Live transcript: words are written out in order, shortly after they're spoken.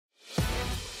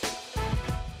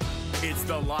It's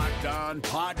the Locked On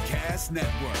Podcast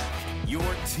Network, your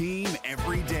team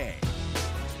every day.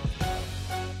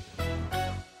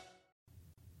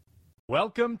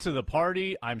 Welcome to the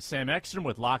party. I'm Sam Ekstrom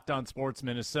with Locked On Sports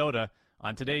Minnesota.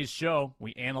 On today's show,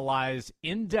 we analyze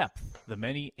in depth the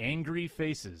many angry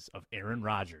faces of Aaron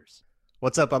Rodgers.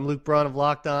 What's up? I'm Luke Braun of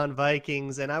Locked On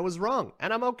Vikings, and I was wrong,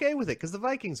 and I'm okay with it because the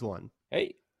Vikings won.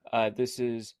 Hey, this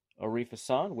is Arif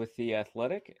Hassan with The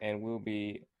Athletic, and we'll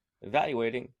be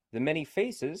evaluating the many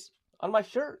faces on my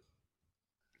shirt.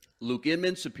 Luke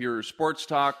Inman, Superior Sports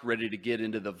Talk, ready to get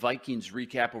into the Vikings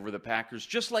recap over the Packers,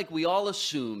 just like we all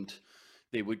assumed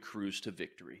they would cruise to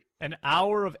victory. An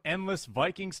hour of endless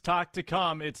Vikings talk to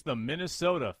come. It's the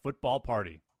Minnesota Football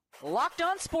Party. Locked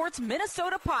On Sports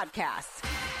Minnesota Podcast.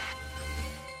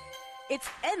 It's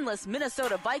endless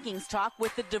Minnesota Vikings talk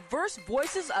with the diverse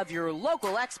voices of your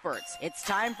local experts. It's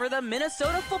time for the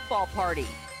Minnesota Football Party.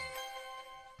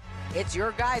 It's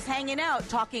your guys hanging out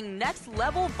talking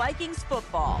next-level Vikings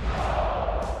football.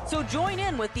 So join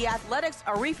in with The Athletic's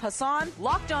Arif Hassan,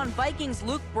 Locked On Vikings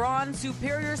Luke Braun,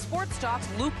 Superior Sports Talk's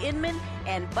Luke Inman,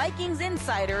 and Vikings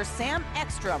insider Sam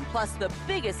Ekstrom, plus the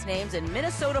biggest names in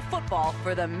Minnesota football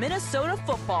for the Minnesota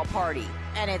Football Party.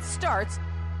 And it starts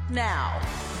now.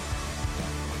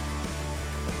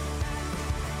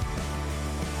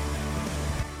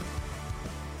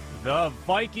 The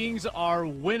Vikings are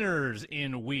winners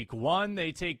in Week 1.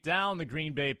 They take down the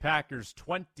Green Bay Packers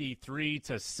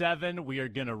 23-7. We are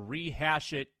going to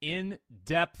rehash it in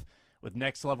depth with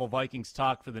Next Level Vikings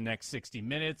talk for the next 60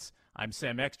 minutes. I'm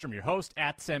Sam Ekstrom, your host,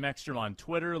 at Sam Ekstrom on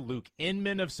Twitter. Luke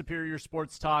Inman of Superior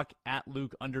Sports Talk, at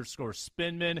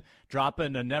Luke_Spinman.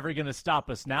 Dropping a Never Gonna Stop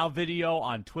Us Now video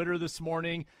on Twitter this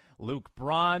morning. Luke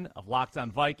Braun of Locked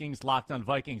On Vikings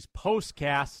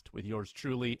postcast with yours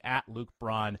truly, at Luke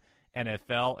Braun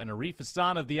NFL, and Arif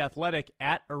Hassan of The Athletic,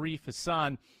 at Arif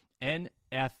Hassan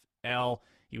NFL.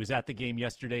 He was at the game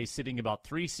yesterday, sitting about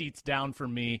 3 seats down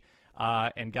from me,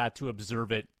 and got to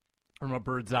observe it from a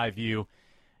bird's eye view.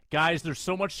 Guys, there's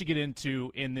so much to get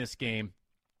into in this game.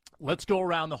 Let's go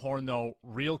around the horn, though,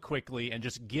 real quickly and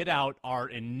just get out our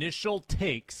initial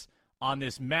takes on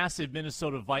this massive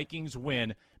Minnesota Vikings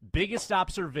win. Biggest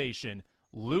observation,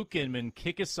 Luke Inman,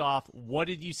 kick us off. What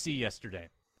did you see yesterday?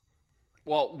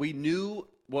 Well, we knew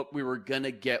what we were going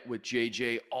to get with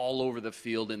JJ all over the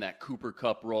field in that Cooper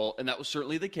Kupp role, and that was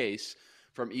certainly the case.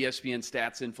 From ESPN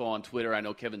Stats Info on Twitter, I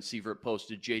know Kevin Sievert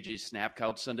posted JJ's snap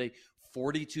count Sunday,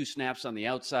 42 snaps on the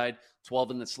outside,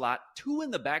 12 in the slot, 2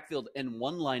 in the backfield, and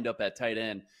 1 lined up at tight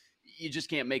end. You just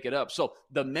can't make it up. So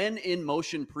the men in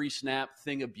motion pre-snap,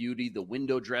 thing of beauty. The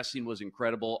window dressing was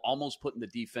incredible, almost putting the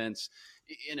defense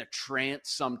in a trance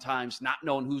sometimes, not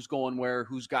knowing who's going where,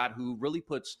 who's got who, really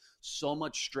puts so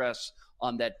much stress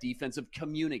on that defensive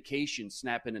communication,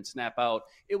 snap in and snap out.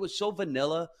 It was so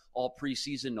vanilla all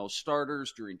preseason, no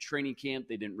starters during training camp.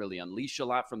 They didn't really unleash a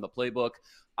lot from the playbook.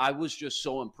 I was just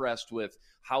so impressed with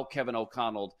how Kevin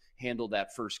O'Connell handled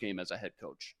that first game as a head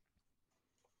coach.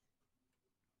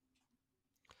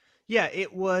 Yeah,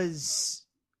 it was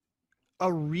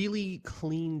a really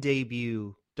clean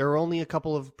debut. There were only a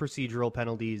couple of procedural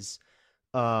penalties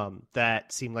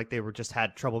that seemed like they were just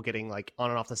had trouble getting like on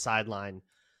and off the sideline,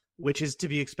 which is to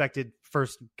be expected.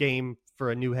 First game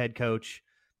for a new head coach.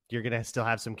 You're going to still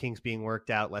have some kinks being worked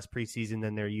out, less preseason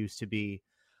than there used to be.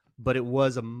 But it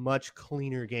was a much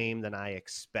cleaner game than I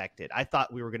expected. I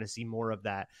thought we were going to see more of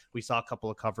that. We saw a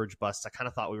couple of coverage busts. I kind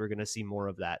of thought we were going to see more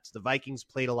of that. So the Vikings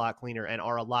played a lot cleaner and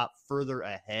are a lot further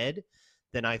ahead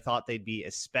than I thought they'd be,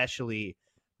 especially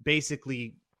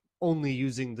basically only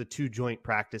using the 2 joint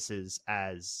practices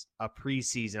as a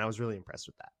preseason. I was really impressed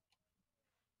with that.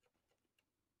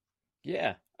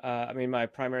 Yeah, I mean, my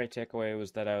primary takeaway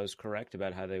was that I was correct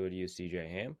about how they would use CJ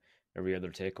Ham. Every other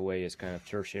takeaway is kind of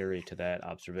tertiary to that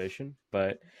observation.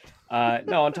 But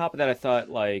no, on top of that, I thought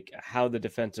like how the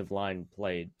defensive line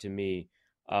played to me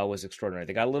was extraordinary.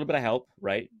 They got a little bit of help,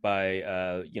 right, by,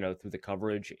 through the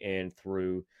coverage and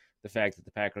through the fact that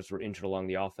the Packers were injured along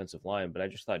the offensive line. But I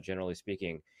just thought, generally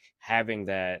speaking, having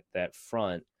that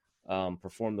front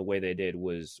perform the way they did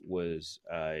was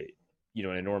an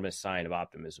enormous sign of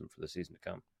optimism for the season to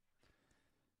come.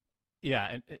 Yeah,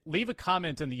 and leave a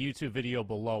comment in the YouTube video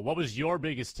below. What was your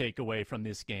biggest takeaway from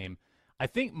this game? I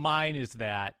think mine is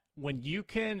that when you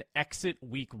can exit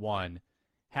Week 1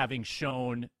 having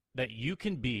shown that you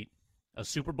can beat a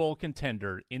Super Bowl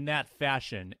contender in that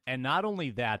fashion, and not only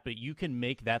that, but you can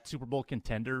make that Super Bowl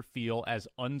contender feel as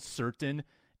uncertain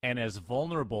and as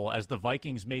vulnerable as the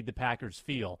Vikings made the Packers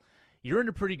feel, you're in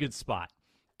a pretty good spot.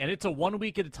 And it's a 1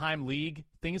 week at a time league.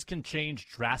 Things can change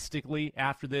drastically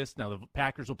after this. Now, the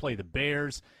Packers will play the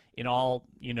Bears. In all,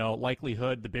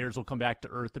 likelihood, the Bears will come back to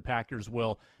earth. The Packers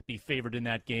will be favored in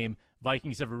that game.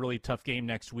 Vikings have a really tough game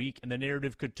next week, and the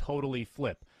narrative could totally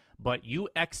flip. But you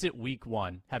exit week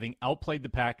 1 having outplayed the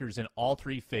Packers in all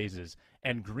 3 phases,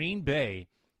 and Green Bay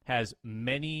has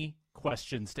many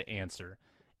questions to answer.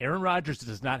 Aaron Rodgers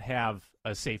does not have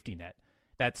a safety net.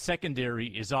 That secondary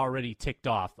is already ticked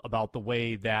off about the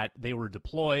way that they were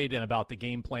deployed and about the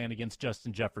game plan against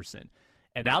Justin Jefferson.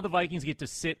 And now the Vikings get to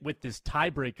sit with this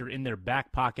tiebreaker in their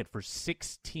back pocket for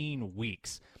 16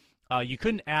 weeks. You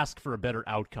couldn't ask for a better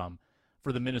outcome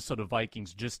for the Minnesota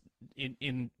Vikings, just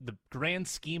in the grand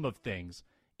scheme of things,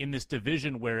 in this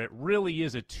division where it really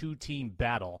is a 2-team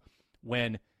battle.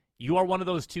 When you are one of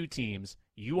those 2 teams,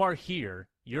 you are here,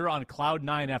 you're on cloud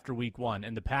 9 after week 1,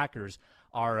 and the Packers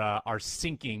are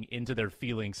sinking into their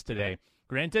feelings today.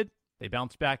 Granted, they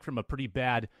bounced back from a pretty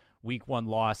bad week 1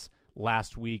 loss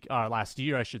last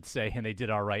year, I should say, and they did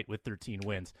all right with 13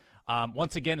 wins.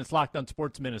 Once again, it's Locked On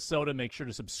Sports Minnesota. Make sure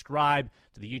to subscribe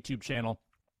to the YouTube channel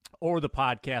or the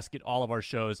podcast. Get all of our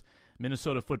shows,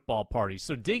 Minnesota Football Party.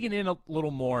 So digging in a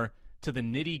little more to the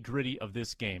nitty-gritty of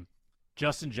this game.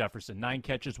 Justin Jefferson, 9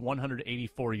 catches,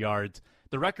 184 yards.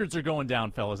 The records are going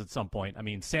down, fellas, at some point. I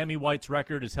mean, Sammy White's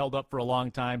record is held up for a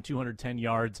long time, 210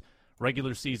 yards,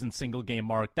 regular season single-game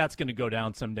mark. That's going to go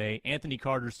down someday. Anthony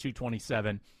Carter's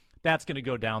 227. That's going to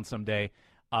go down someday.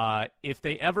 If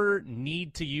they ever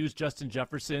need to use Justin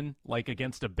Jefferson, like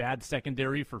against a bad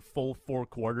secondary for full 4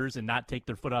 quarters and not take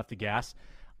their foot off the gas,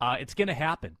 it's going to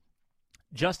happen.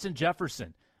 Justin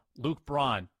Jefferson, Luke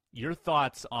Braun, your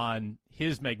thoughts on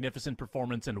his magnificent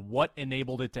performance and what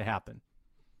enabled it to happen?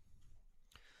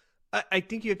 I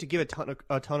think you have to give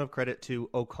a ton of credit to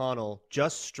O'Connell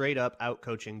just straight up out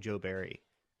coaching Joe Barry.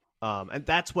 And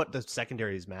that's what the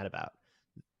secondary is mad about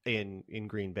in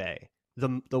Green Bay.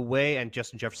 The way, and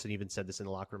Justin Jefferson even said this in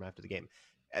the locker room after the game,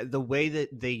 the way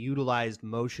that they utilized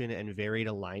motion and varied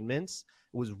alignments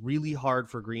was really hard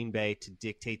for Green Bay to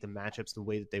dictate the matchups the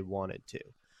way that they wanted to.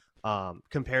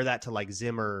 Compare that to like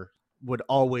Zimmer would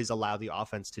always allow the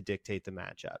offense to dictate the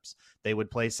matchups. They would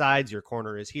play sides. Your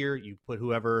corner is here. You put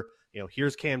whoever,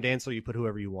 here's Cam Dansel. You put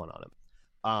whoever you want on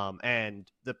him.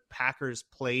 And the Packers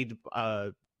played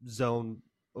a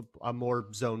more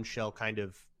zone shell kind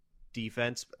of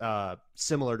defense,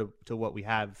 similar to what we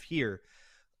have here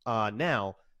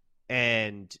now.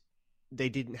 And they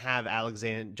didn't have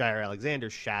Jair Alexander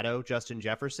shadow Justin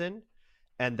Jefferson.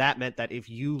 And that meant that if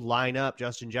you line up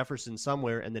Justin Jefferson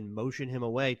somewhere and then motion him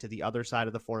away to the other side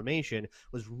of the formation, it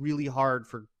was really hard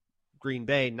for Green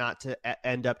Bay not to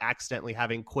end up accidentally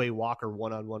having Quay Walker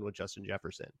one-on-one with Justin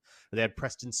Jefferson. They had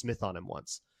Preston Smith on him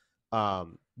once.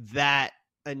 That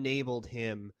enabled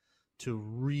him to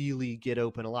really get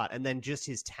open a lot. And then just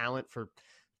his talent for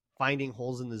finding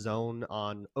holes in the zone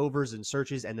on overs and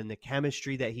searches, and then the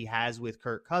chemistry that he has with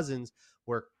Kirk Cousins,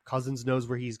 where Cousins knows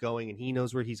where he's going and he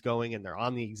knows where he's going, and they're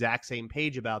on the exact same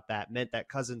page about that, meant that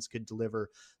Cousins could deliver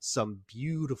some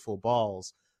beautiful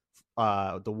balls.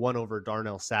 The one over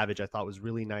Darnell Savage I thought was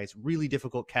really nice, really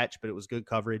difficult catch, but it was good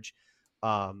coverage.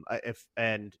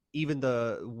 And even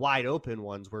the wide open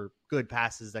ones were good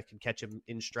passes that could catch him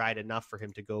in stride enough for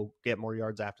him to go get more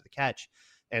yards after the catch.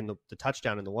 And the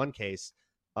touchdown in the one case,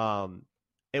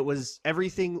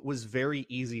 everything was very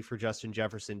easy for Justin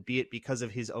Jefferson, be it because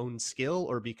of his own skill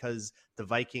or because the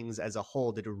Vikings as a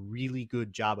whole did a really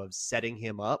good job of setting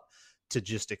him up to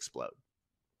just explode.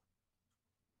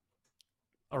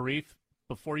 Arif,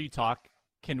 before you talk,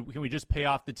 can we just pay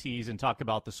off the tease and talk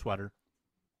about the sweater?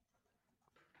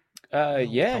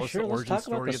 Yeah, Tell us sure. the Let's origin talk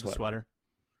about story the of the sweater.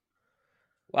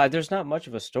 Well, there's not much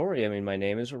of a story. I mean, my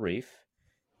name is Arif,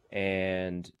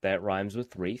 and that rhymes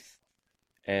with wreath.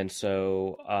 And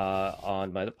so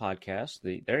on my other podcast,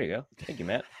 there you go. Thank you,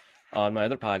 Matt. On my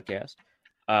other podcast,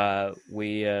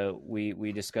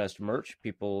 we discussed merch.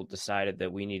 People decided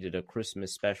that we needed a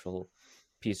Christmas special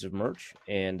piece of merch,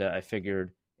 and I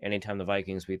figured anytime the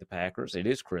Vikings beat the Packers, it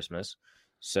is Christmas.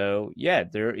 So yeah,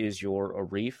 there is your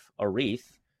Arif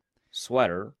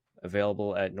sweater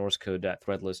available at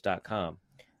norsecode.threadless.com.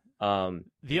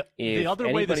 The other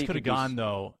way this could have gone,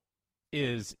 though,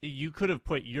 is you could have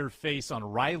put your face on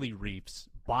Riley Reif's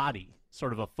body,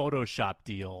 sort of a Photoshop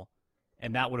deal,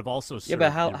 and that would have also served. Yeah,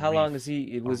 but how long was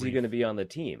he going to be on the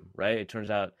team, right? It turns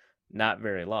out not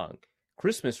very long.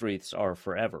 Christmas wreaths are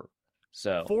forever.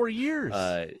 So 4 years.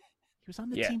 He was on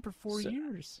the team for 4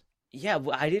 years. Yeah,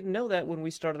 well, I didn't know that when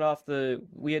we started off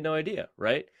we had no idea,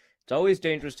 right? It's always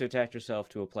dangerous to attach yourself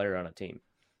to a player on a team.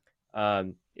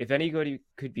 if anybody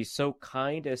could be so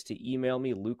kind as to email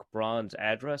me Luke Braun's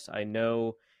address, I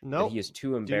know that he is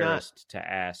too embarrassed to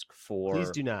ask for.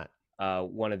 Please do not.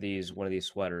 One of these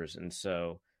sweaters, and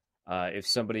so if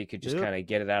somebody could just kind of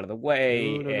get it out of the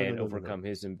way and overcome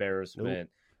his embarrassment,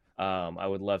 I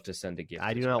would love to send a gift.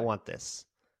 I do not want this.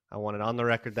 I want it on the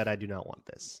record that I do not want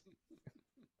this.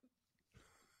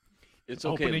 It's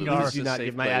okay. Please do not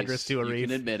give my address to a reef. You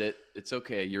can admit it. It's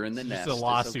okay. You're in the nest. It's a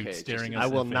lawsuit staring us. I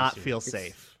will not feel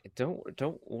safe.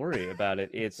 Don't worry about it.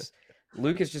 It's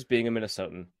Luke is just being a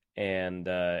Minnesotan, and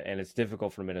it's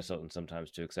difficult for Minnesotans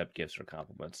sometimes to accept gifts or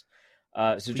compliments.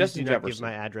 So Please Justin do not Jefferson. give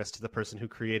my address to the person who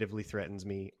creatively threatens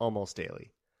me almost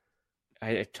daily.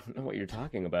 I don't know what you're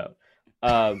talking about.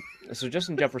 So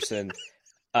Justin Jefferson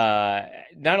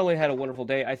not only had a wonderful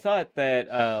day, I thought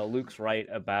that Luke's right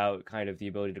about kind of the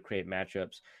ability to create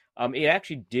matchups. It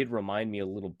actually did remind me a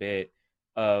little bit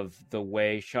of the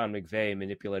way Sean McVay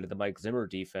manipulated the Mike Zimmer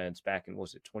defense back in,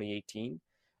 was it 2018?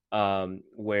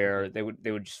 Where they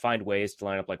would just find ways to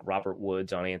line up like Robert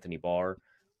Woods on Anthony Barr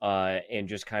and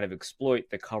just kind of exploit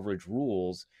the coverage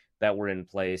rules that were in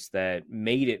place that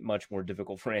made it much more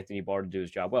difficult for Anthony Barr to do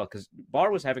his job well, because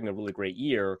Barr was having a really great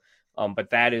year, but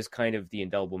that is kind of the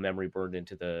indelible memory burned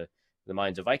into the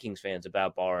minds of Vikings fans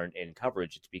about Barr and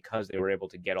coverage. It's because they were able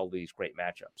to get all these great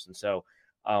matchups. And so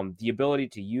the ability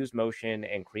to use motion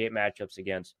and create matchups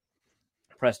against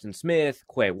Preston Smith,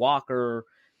 Quay Walker,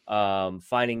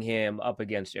 finding him up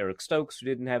against Eric Stokes, who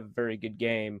didn't have a very good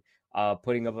game,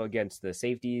 putting up against the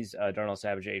safeties, Darnell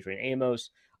Savage, Adrian Amos.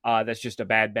 That's just a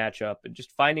bad matchup, and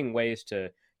just finding ways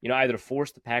to, either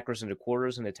force the Packers into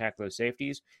quarters and attack those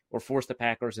safeties, or force the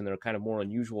Packers in their kind of more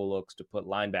unusual looks to put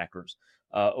linebackers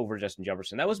over Justin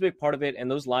Jefferson. That was a big part of it, and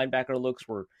those linebacker looks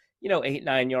were,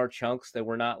 8-9 yard chunks. They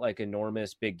were not like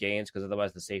enormous big gains, because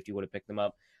otherwise the safety would have picked them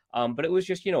up. But it was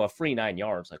just, a free 9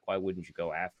 yards. Like, why wouldn't you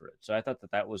go after it? So I thought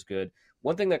that was good.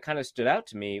 One thing that kind of stood out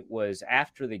to me was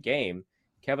after the game,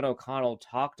 Kevin O'Connell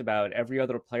talked about every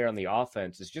other player on the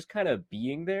offense is just kind of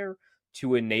being there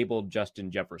to enable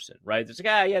Justin Jefferson, right? It's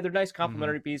like, they're nice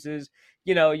complementary pieces.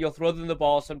 You'll throw them the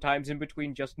ball sometimes in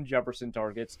between Justin Jefferson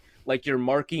targets. Like, you're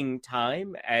marking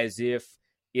time as if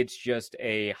it's just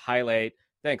a highlight.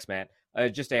 Thanks, Matt.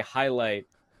 Just a highlight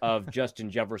of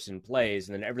Justin Jefferson plays,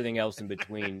 and then everything else in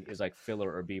between is like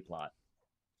filler or B-plot.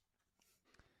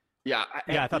 Yeah,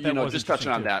 I thought that was just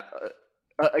touching on that.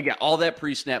 Again, all that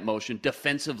pre-snap motion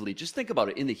defensively, just think about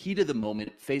it. In the heat of the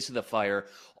moment, face of the fire,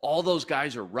 all those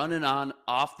guys are running on,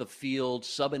 off the field,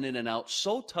 subbing in and out.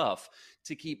 So tough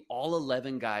to keep all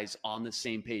 11 guys on the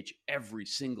same page every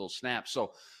single snap.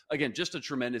 So, again, just a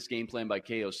tremendous game plan by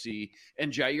KOC.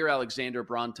 And Jair Alexander,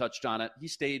 Braun touched on it. He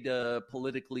stayed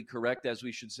politically correct, as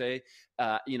we should say,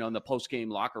 in the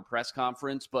post-game locker press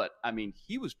conference. But,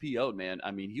 he was PO'd, man.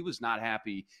 He was not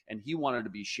happy, and he wanted to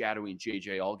be shadowing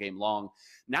JJ all game long.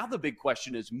 Now the big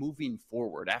question is moving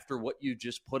forward. After what you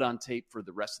just put on tape for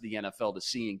the rest of the NFL to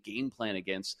see and game plan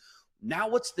against, now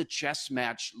what's the chess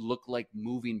match look like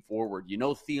moving forward?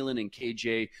 Thielen and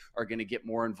KJ are going to get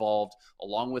more involved,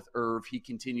 along with Irv. He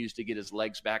continues to get his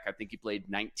legs back. I think he played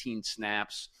 19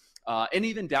 snaps. And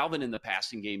even Dalvin in the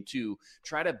passing game, too.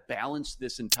 Try to balance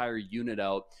this entire unit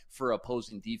out for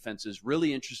opposing defenses.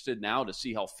 Really interested now to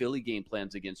see how Philly game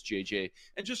plans against JJ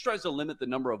and just tries to limit the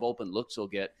number of open looks he'll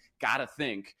get. Gotta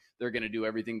think they're going to do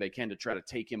everything they can to try to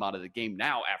take him out of the game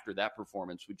now after that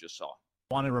performance we just saw.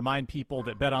 Want to remind people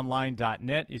that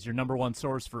betonline.net is your number one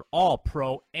source for all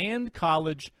pro and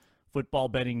college football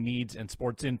betting needs and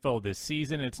sports info this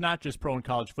season. It's not just pro and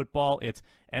college football. It's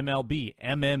MLB,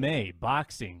 MMA,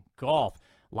 boxing, golf,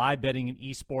 live betting and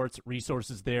esports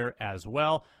resources there as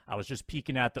well. I was just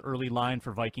peeking at the early line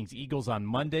for Vikings-Eagles on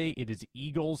Monday. It is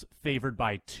Eagles favored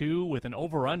by 2 with an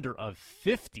over-under of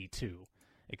 52.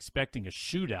 Expecting a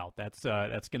shootout. That's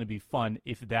going to be fun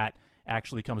if that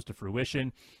actually comes to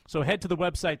fruition. So head to the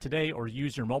website today or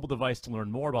use your mobile device to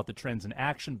learn more about the trends in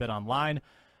action. Bet online,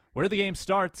 where the game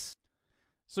starts.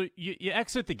 So you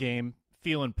exit the game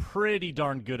feeling pretty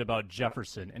darn good about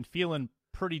Jefferson and feeling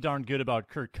pretty darn good about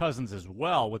Kirk Cousins as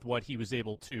well with what he was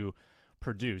able to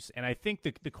produce. And I think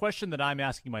the question that I'm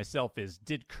asking myself is,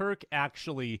 did Kirk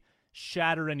actually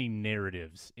shatter any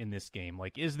narratives in this game?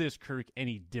 Like, is this Kirk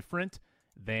any different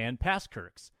than past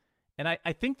Kirks? And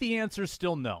I think the answer is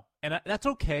still no. And that's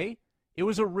okay. It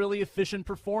was a really efficient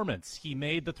performance. He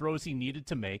made the throws he needed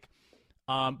to make.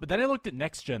 But then I looked at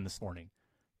Next Gen this morning.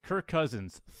 Kirk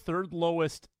Cousins, third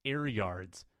lowest air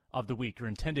yards of the week, or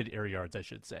intended air yards, I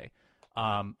should say.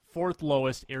 Fourth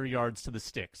lowest air yards to the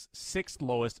sticks. Sixth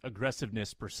lowest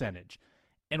aggressiveness percentage.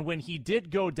 And when he did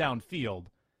go downfield,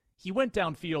 he went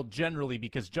downfield generally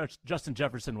because Justin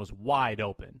Jefferson was wide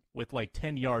open with like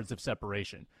 10 yards of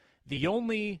separation. The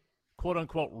only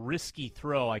quote-unquote risky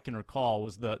throw I can recall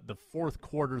was the fourth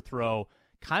quarter throw,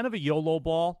 kind of a YOLO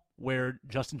ball where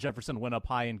Justin Jefferson went up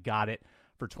high and got it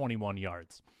for 21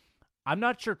 yards. I'm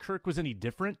not sure Kirk was any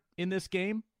different in this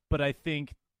game, but I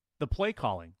think the play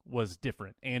calling was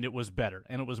different, and it was better,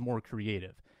 and it was more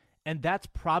creative. And that's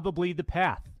probably the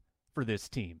path for this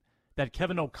team, that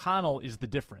Kevin O'Connell is the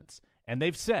difference. And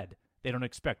they've said they don't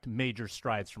expect major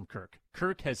strides from Kirk.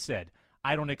 Kirk has said,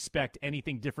 I don't expect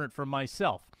anything different from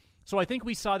myself. So I think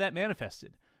we saw that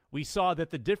manifested. We saw that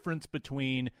the difference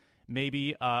between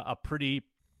maybe a pretty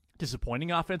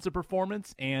disappointing offensive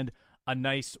performance and a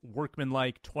nice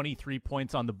workmanlike 23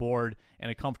 points on the board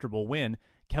and a comfortable win,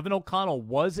 Kevin O'Connell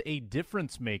was a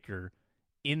difference maker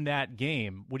in that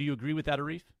game. Would you agree with that,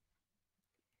 Arif?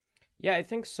 Yeah, I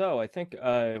think so. I think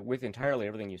with entirely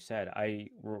everything you said, I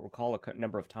recall a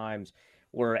number of times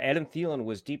where Adam Thielen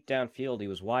was deep downfield, he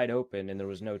was wide open, and there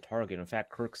was no target. In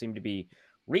fact, Kirk seemed to be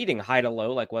reading high to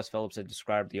low, like Wes Phillips had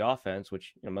described the offense,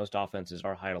 which most offenses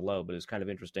are high to low, but it's kind of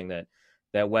interesting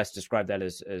that Wes described that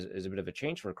as a bit of a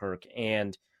change for Kirk.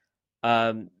 And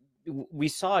we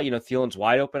saw, Thielen's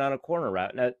wide open on a corner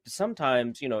route. Now,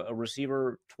 sometimes, a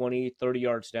receiver 20, 30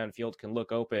 yards downfield can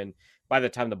look open. By the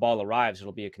time the ball arrives,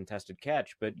 it'll be a contested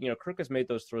catch. But, Kirk has made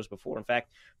those throws before. In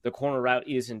fact, the corner route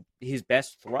isn't his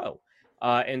best throw.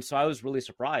 And so I was really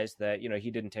surprised that,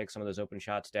 he didn't take some of those open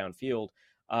shots downfield.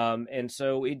 And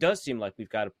so it does seem like we've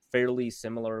got a fairly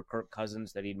similar Kirk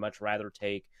Cousins that he'd much rather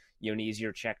take, an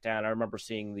easier check down. I remember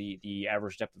seeing the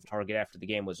average depth of target after the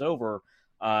game was over,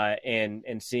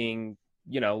 and seeing,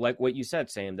 like what you said,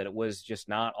 Sam, that it was just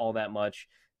not all that much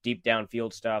deep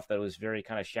downfield stuff, that was very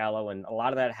kind of shallow. And a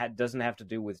lot of that doesn't have to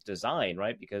do with design,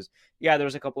 right? Because,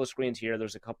 there's a couple of screens here.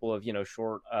 There's a couple of,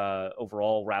 short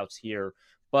overall routes here.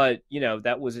 But,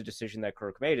 that was a decision that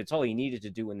Kirk made. It's all he needed to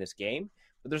do in this game.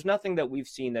 But there's nothing that we've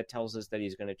seen that tells us that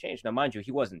he's going to change. Now, mind you,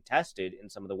 he wasn't tested in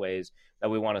some of the ways that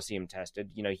we want to see him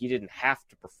tested. He didn't have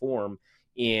to perform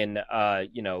in, a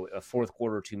fourth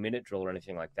quarter 2-minute drill or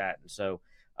anything like that. And so,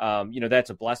 that's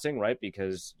a blessing, right?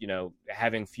 Because,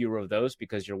 having fewer of those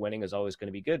because you're winning is always going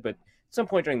to be good. But at some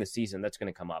point during the season, that's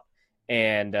going to come up.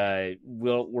 And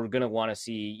we're going to want to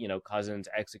see, Cousins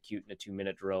execute in a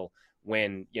 2-minute drill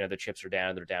when, the chips are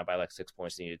down, they're down by like 6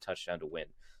 points, they need a touchdown to win.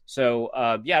 So,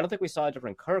 I don't think we saw a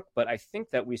different Kirk, but I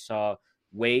think that we saw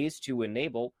ways to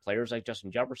enable players like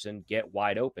Justin Jefferson get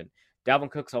wide open.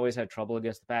 Dalvin Cook's always had trouble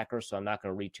against the Packers, so I'm not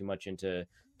going to read too much into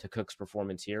Cook's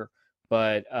performance here.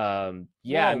 But,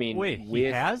 he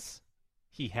has?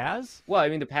 He has? Well,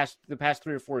 the past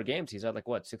 3 or 4 games, he's had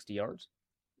 60 yards?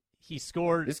 He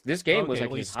scored. This game was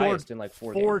his highest in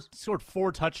 4 games. Scored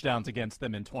 4 touchdowns against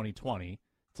them in 2020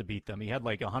 to beat them. He had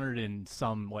 100 and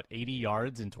 80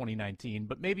 yards in 2019,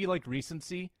 but maybe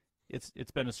recency, it's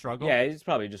been a struggle. Yeah, it's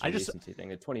probably just a recency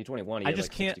thing. In 2021, he had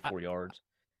 64 yards.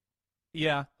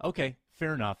 Yeah, okay,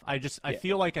 fair enough. I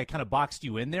feel like I kind of boxed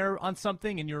you in there on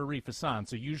something, and you're Arif Hassan.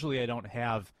 So usually I don't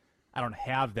have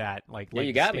that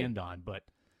you got stand me. on, but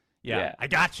yeah, I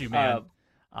got you, man.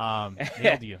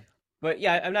 Nailed you. But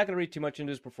yeah, I'm not going to read too much into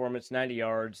his performance. 90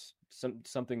 yards,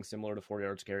 something similar to 4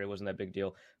 yards carry, wasn't that big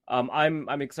deal.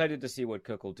 I'm excited to see what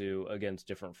Cook will do against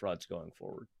different fronts going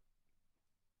forward.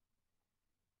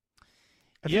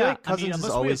 I feel like Cousins is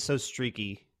always so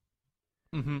streaky.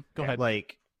 Mm-hmm. Go ahead.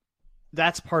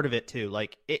 That's part of it too.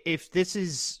 If this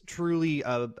is truly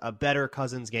a better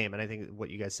Cousins game, and I think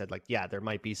what you guys said, there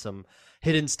might be some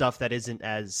hidden stuff that isn't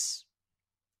as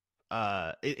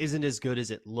good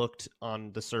as it looked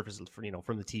on the surface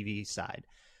from the TV side.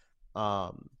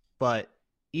 But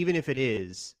even if it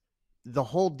is, the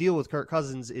whole deal with Kirk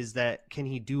Cousins is that can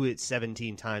he do it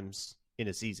 17 times in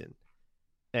a season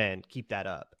and keep that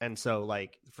up? And so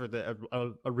for the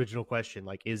original question,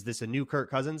 is this a new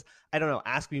Kirk Cousins? I don't know.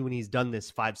 Ask me when he's done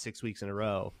this 5-6 weeks in a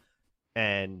row.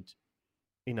 And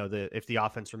if the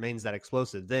offense remains that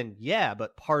explosive, then yeah,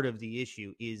 but part of the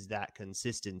issue is that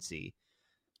consistency.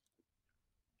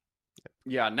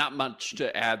 Yeah, not much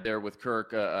to add there with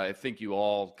Kirk. I think you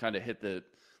all kind of hit the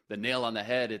nail on the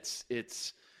head.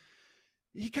 It's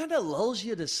he kind of lulls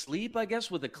you to sleep, I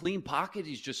guess, with a clean pocket.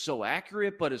 He's just so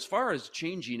accurate. But as far as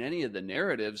changing any of the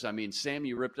narratives, Sam,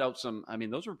 you ripped out some.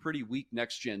 Those were pretty weak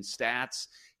next-gen stats.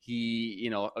 He,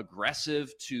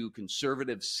 aggressive to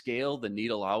conservative scale. The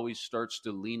needle always starts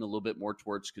to lean a little bit more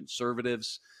towards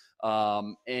conservatives.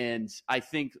 And I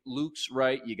think Luke's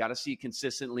right. You got to see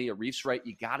consistently. Arif's right.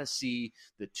 You got to see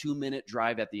the 2-minute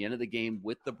drive at the end of the game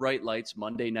with the bright lights.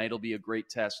 Monday night will be a great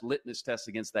test, litmus test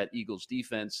against that Eagles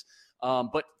defense.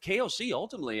 But KOC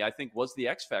ultimately, I think, was the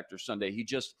X factor Sunday.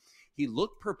 He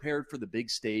looked prepared for the big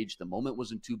stage. The moment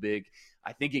wasn't too big.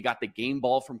 I think he got the game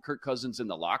ball from Kirk Cousins in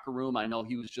the locker room. I know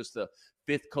he was just the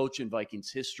 5th coach in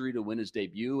Vikings history to win his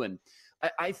debut. And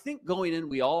I think going in,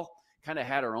 we all kind of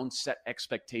had our own set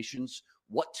expectations,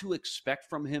 what to expect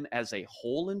from him as a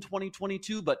whole in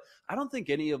 2022. But I don't think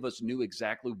any of us knew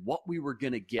exactly what we were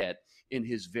going to get in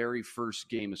his very first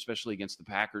game, especially against the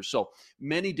Packers. So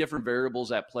many different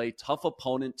variables at play, tough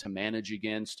opponent to manage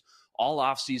against. All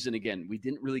offseason, again, we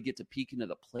didn't really get to peek into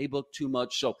the playbook too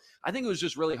much. So I think it was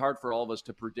just really hard for all of us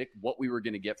to predict what we were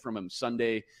going to get from him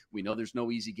Sunday. We know there's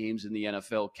no easy games in the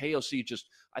NFL. KOC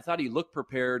I thought he looked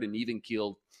prepared and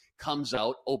even-keeled. Comes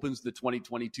out, opens the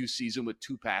 2022 season with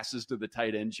 2 passes to the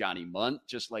tight end, Johnny Munt,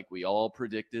 just like we all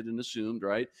predicted and assumed,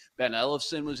 right? Ben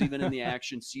Ellefson was even in the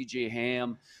action. C.J.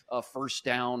 Ham, first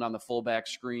down on the fullback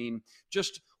screen.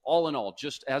 Just all in all,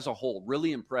 just as a whole,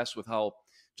 really impressed with how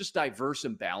just diverse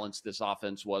and balanced this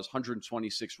offense was.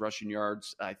 126 rushing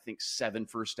yards, I think 7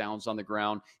 first downs on the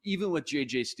ground. Even with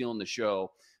J.J. stealing the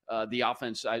show, the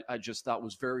offense I just thought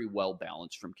was very well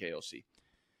balanced from KOC.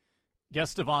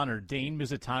 Guest of honor, Dane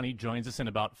Mizutani, joins us in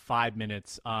about 5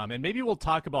 minutes. And maybe we'll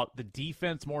talk about the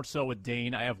defense more so with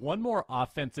Dane. I have one more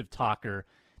offensive talker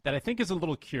that I think is a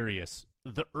little curious.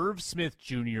 The Irv Smith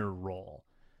Jr. role.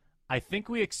 I think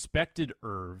we expected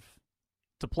Irv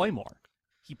to play more.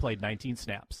 He played 19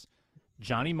 snaps.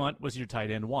 Johnny Munt was your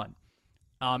tight end 1.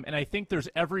 And I think there's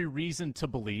every reason to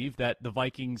believe that the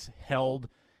Vikings held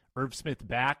Irv Smith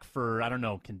back for,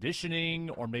 conditioning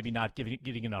or maybe not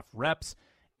getting enough reps.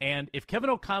 And if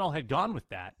Kevin O'Connell had gone with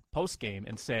that post-game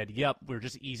and said, yep, we're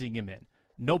just easing him in,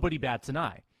 nobody bats an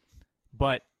eye.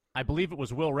 But I believe it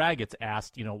was Will Raggets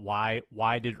asked,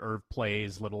 why did Irv play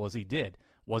as little as he did?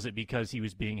 Was it because he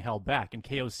was being held back? And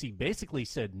KOC basically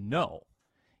said no.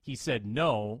 He said,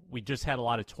 no, we just had a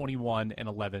lot of 21 and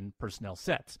 11 personnel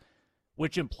sets,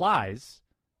 which implies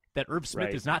that Irv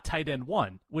Smith is not tight end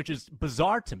 1, which is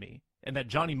bizarre to me, and that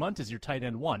Johnny Munt is your tight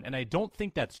end 1. And I don't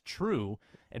think that's true.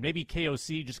 And maybe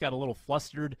KOC just got a little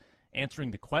flustered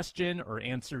answering the question or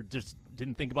just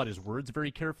didn't think about his words very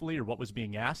carefully or what was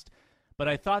being asked. But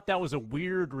I thought that was a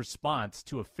weird response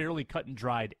to a fairly cut and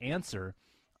dried answer.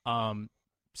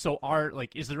 So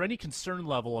is there any concern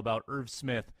level about Irv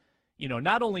Smith,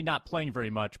 not only not playing very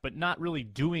much, but not really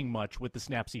doing much with the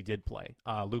snaps he did play?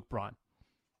 Luke Braun.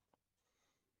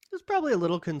 There's probably a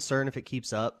little concern if it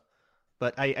keeps up.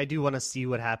 But I do want to see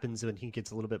what happens when he gets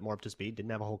a little bit more up to speed.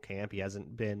 Didn't have a whole camp. He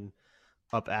hasn't been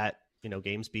up at,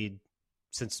 game speed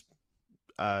since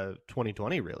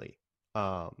 2020, really.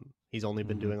 He's only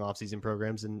been doing off-season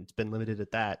programs, and it's been limited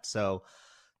at that. So,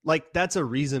 that's a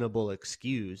reasonable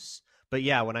excuse. But,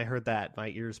 yeah, when I heard that, my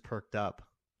ears perked up.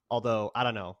 Although, I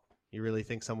don't know. You really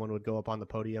think someone would go up on the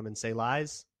podium and say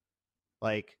lies?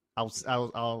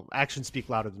 I'll actions speak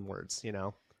louder than words,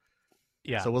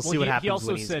 Yeah. So we'll see what happens. He also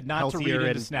when he's said not to read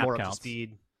into snap more counts. Up to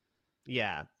speed.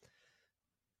 Yeah.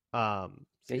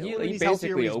 He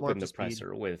basically opened the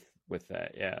presser with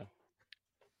that. Yeah.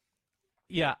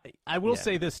 Yeah, I will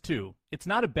say this too. It's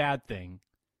not a bad thing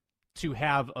to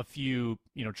have a few,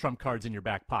 trump cards in your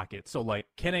back pocket. So Kene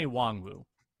Nwangwu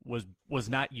was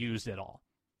not used at all,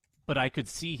 but I could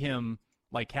see him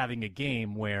having a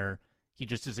game where he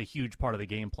just is a huge part of the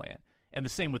game plan. And the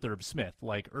same with Irv Smith.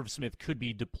 Irv Smith could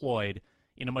be deployed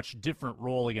in a much different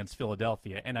role against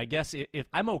Philadelphia. And I guess if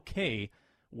I'm okay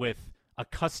with a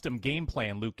custom game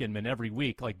plan, Luke Inman, every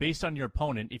week, based on your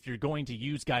opponent, if you're going to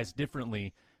use guys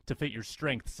differently to fit your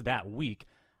strengths that week,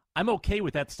 I'm okay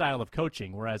with that style of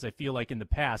coaching. Whereas I feel like in the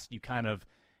past, you kind of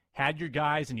had your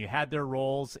guys and you had their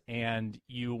roles and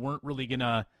you weren't really going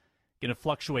to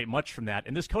fluctuate much from that.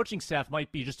 And this coaching staff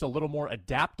might be just a little more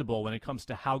adaptable when it comes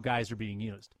to how guys are being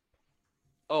used.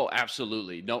 Oh,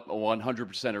 absolutely. No,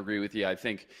 100% agree with you. I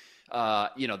think,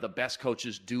 the best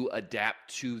coaches do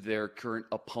adapt to their current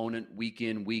opponent week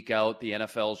in, week out. The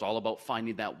NFL is all about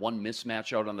finding that one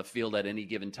mismatch out on the field at any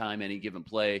given time, any given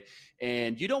play.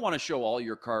 And you don't want to show all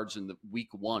your cards in the week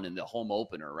 1 in the home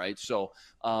opener, right? So,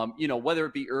 whether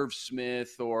it be Irv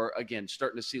Smith or, again,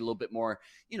 starting to see a little bit more,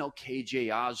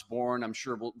 KJ Osborne. I'm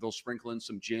sure they'll sprinkle in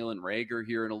some Jalen Reagor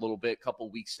here in a little bit, a couple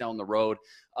weeks down the road.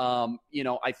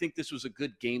 I think this was a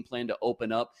good game plan to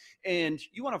open up. And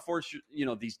you want to force,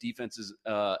 these defenses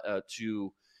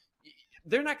to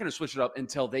they're not going to switch it up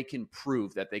until they can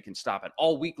prove that they can stop it.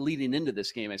 All week leading into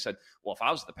this game, I said, well, if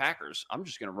I was the Packers, I'm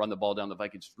just going to run the ball down the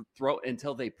Vikings' throat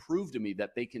until they prove to me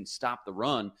that they can stop the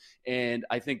run. And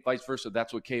I think vice versa,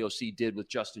 that's what KOC did with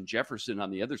Justin Jefferson on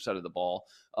the other side of the ball.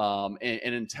 And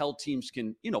until teams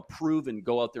can, prove and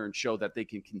go out there and show that they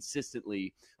can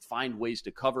consistently find ways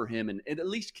to cover him and at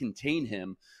least contain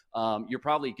him, you're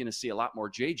probably going to see a lot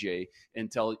more JJ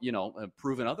until,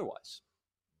 proven otherwise.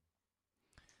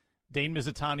 Dane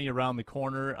Mizutani around the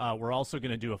corner. We're also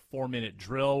going to do a 4-minute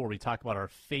drill where we talk about our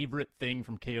favorite thing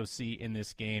from KOC in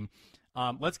this game.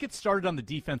 Let's get started on the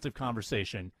defensive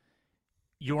conversation.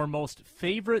 Your most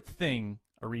favorite thing,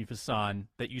 Arif Hassan,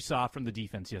 that you saw from the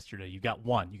defense yesterday? You got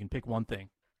one. You can pick one thing.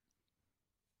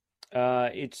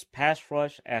 It's pass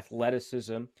rush,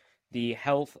 athleticism, the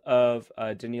health of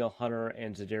Danielle Hunter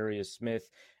and Zadarius Smith,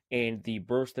 and the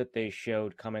burst that they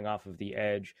showed coming off of the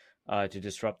edge to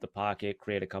disrupt the pocket,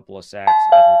 create a couple of sacks.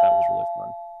 I thought that was really fun.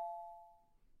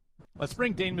 Let's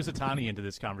bring Dane Mizutani into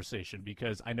this conversation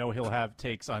because I know he'll have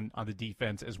takes on the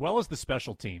defense as well as the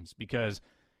special teams, because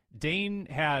Dane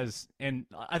has, and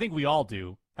I think we all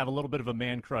do, have a little bit of a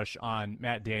man crush on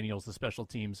Matt Daniels, the special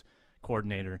teams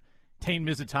coordinator. Dane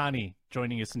Mizutani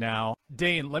joining us now.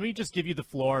 Dane, let me just give you the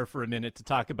floor for a minute to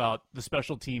talk about the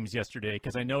special teams yesterday,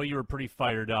 because I know you were pretty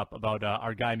fired up about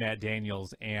our guy Matt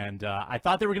Daniels, and I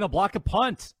thought they were going to block a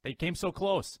punt. They came so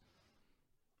close.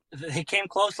 They came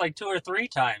close like 2 or 3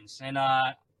 times. And,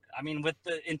 with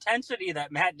the intensity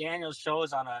that Matt Daniels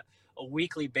shows on a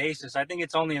weekly basis, I think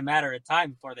it's only a matter of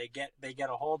time before they get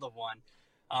a hold of one.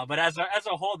 But as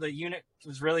a whole, the unit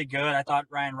was really good. I thought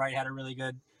Ryan Wright had a really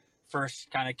good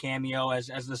first kind of cameo as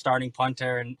the starting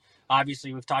punter. And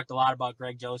obviously we've talked a lot about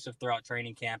Greg Joseph throughout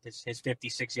training camp. His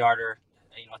 56-yarder,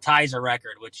 ties a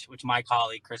record, which my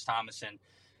colleague Chris Thomason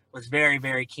was very,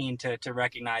 very keen to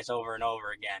recognize over and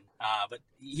over again. But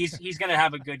he's going to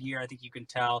have a good year. I think you can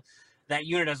tell. That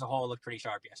unit as a whole looked pretty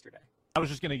sharp yesterday. I was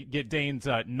just going to get Dane's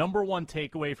number one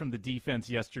takeaway from the defense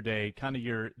yesterday, kind of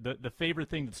the favorite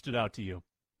thing that stood out to you.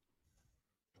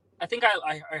 I think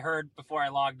I heard before I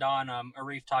logged on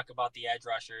Arif talk about the edge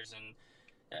rushers, and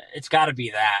it's got to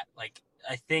be that. Like,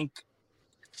 I think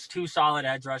 2 solid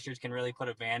edge rushers can really put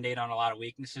a Band-Aid on a lot of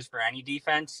weaknesses for any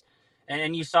defense,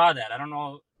 and you saw that. I don't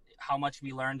know how much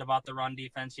we learned about the run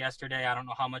defense yesterday. I don't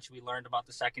know how much we learned about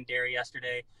the secondary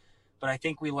yesterday, but I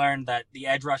think we learned that the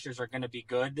edge rushers are going to be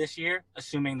good this year,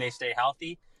 assuming they stay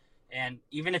healthy. And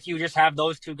even if you just have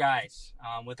those 2 guys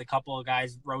with a couple of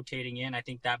guys rotating in, I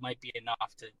think that might be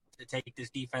enough to take this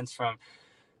defense from,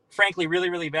 frankly, really,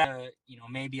 really bad to,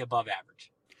 maybe above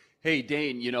average. Hey,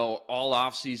 Dane, all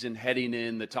offseason heading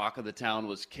in, the talk of the town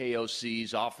was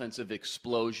KOC's offensive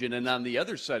explosion. And on the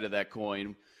other side of that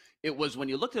coin, it was when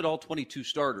you looked at all 22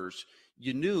 starters,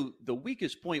 you knew the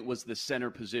weakest point was the center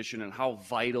position and how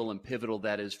vital and pivotal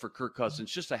that is for Kirk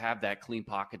Cousins just to have that clean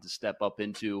pocket to step up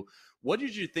into. What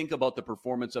did you think about the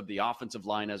performance of the offensive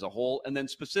line as a whole, and then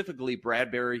specifically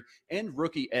Bradbury and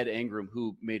rookie Ed Ingram,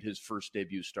 who made his first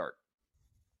debut start?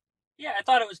 Yeah, I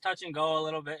thought it was touch and go a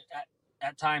little bit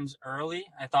at times early.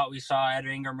 I thought we saw Ed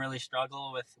Ingram really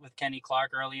struggle with Kenny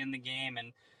Clark early in the game,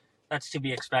 and that's to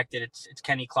be expected. It's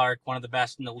Kenny Clark, one of the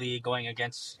best in the league, going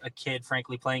against a kid,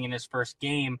 frankly, playing in his first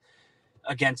game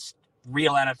against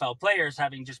real NFL players,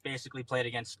 having just basically played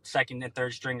against second and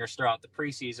third stringers throughout the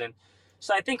preseason.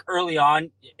 So I think early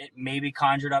on, it maybe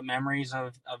conjured up memories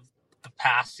of the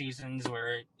past seasons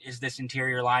where is this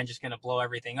interior line just going to blow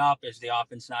everything up? Is the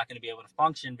offense not going to be able to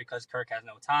function because Kirk has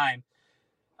no time?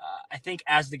 I think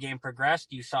as the game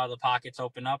progressed, you saw the pockets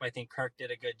open up. I think Kirk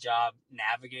did a good job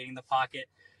navigating the pocket.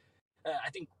 I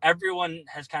think everyone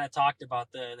has kind of talked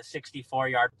about the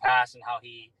 64-yard pass and how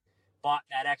he bought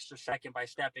that extra second by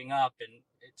stepping up. And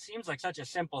it seems like such a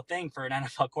simple thing for an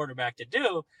NFL quarterback to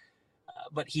do.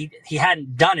 But he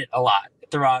hadn't done it a lot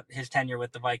throughout his tenure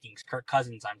with the Vikings. Kirk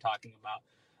Cousins, I'm talking about.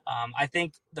 I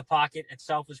think the pocket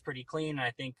itself was pretty clean. And I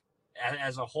think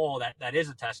as a whole, that is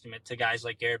a testament to guys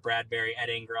like Garrett Bradbury, Ed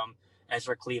Ingram,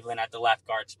 Ezra Cleveland at the left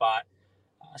guard spot,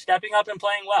 stepping up and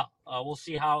playing well. We'll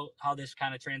see how this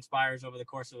kind of transpires over the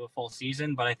course of a full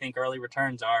season. But I think early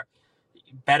returns are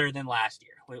better than last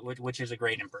year, which is a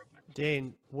great improvement.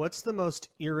 Dane, what's the most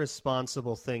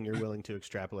irresponsible thing you're willing to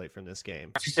extrapolate from this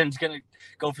game? Jefferson's going to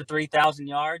go for 3,000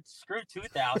 yards. Screw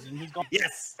 2,000. He's going.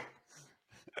 Yes.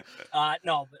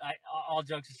 No, but all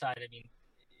jokes aside, I mean,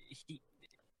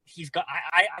 he's got.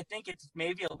 I think it's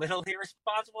maybe a little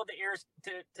irresponsible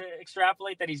to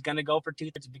extrapolate that he's going to go for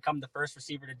 2,000 to become the first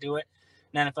receiver to do it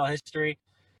in NFL history.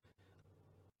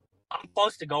 I'm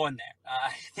close to going there.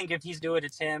 I think if he's doing it,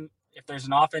 it's him. If there's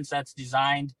an offense that's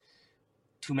designed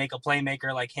to make a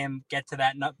playmaker like him get to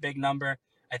that big number.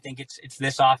 I think it's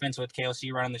this offense with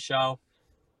KOC running the show.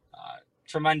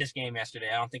 Tremendous game yesterday.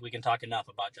 I don't think we can talk enough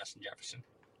about Justin Jefferson.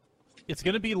 It's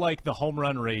going to be like the home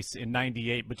run race in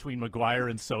 '98 between McGuire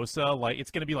and Sosa. Like,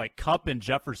 it's going to be like Kupp and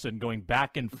Jefferson going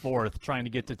back and forth trying to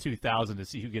get to 2,000 to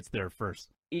see who gets there first.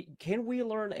 Can we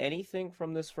learn anything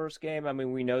from this first game? I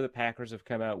mean, we know the Packers have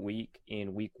come out weak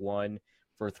in week 1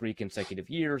 for 3 consecutive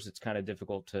years. It's kind of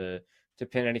difficult to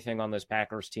pin anything on this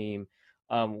Packers team.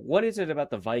 What is it about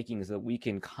the Vikings that we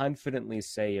can confidently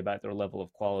say about their level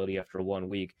of quality after 1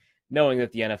 week, knowing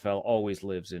that the NFL always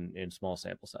lives in small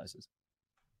sample sizes?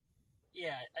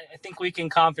 Yeah, I think we can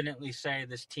confidently say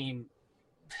this team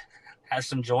has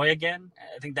some joy again.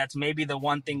 I think that's maybe the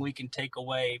one thing we can take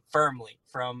away firmly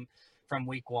from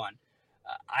week 1.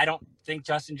 I don't think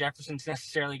Justin Jefferson's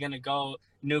necessarily going to go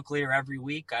nuclear every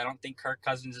week. I don't think Kirk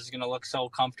Cousins is going to look so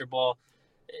comfortable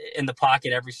in the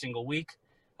pocket every single week.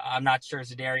 I'm not sure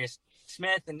Zadarius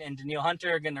Smith and Danielle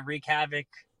Hunter are going to wreak havoc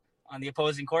on the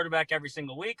opposing quarterback every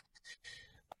single week.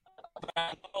 But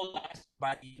I know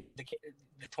by the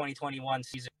 2021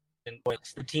 season,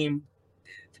 the team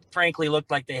frankly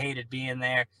looked like they hated being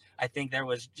there. I think there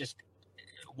was just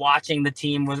watching the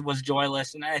team was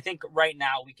joyless. And I think right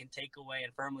now we can take away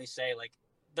and firmly say, like,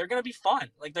 they're going to be fun.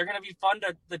 Like, they're going to be fun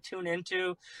to tune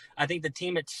into. I think the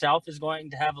team itself is going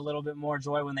to have a little bit more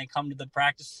joy when they come to the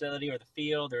practice facility or the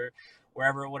field or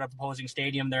wherever, what opposing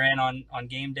stadium they're in on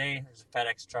game day. There's a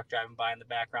FedEx truck driving by in the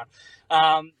background.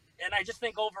 And I just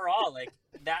think overall, like,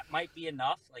 that might be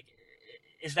enough. Like,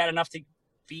 is that enough to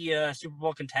be a Super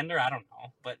Bowl contender? I don't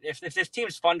know. But if this team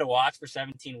is fun to watch for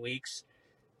 17 weeks,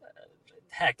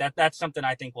 heck, that's something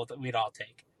I think we'd all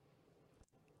take.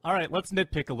 All right, let's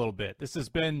nitpick a little bit. This has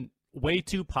been way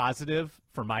too positive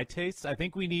for my tastes. I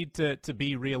think we need to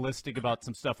be realistic about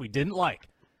some stuff we didn't like.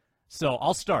 So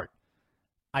I'll start.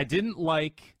 I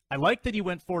like that he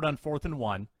went for it on 4th and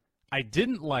 1. I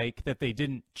didn't like that they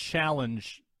didn't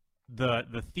challenge the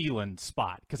Thielen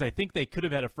spot, because I think they could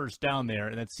have had a first down there,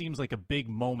 and it seems like a big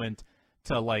moment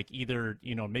to, like, either,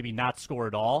 maybe not score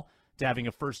at all to having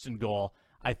a 1st and goal.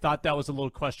 I thought that was a little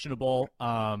questionable,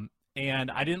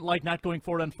 and I didn't like not going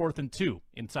for it on 4th and 2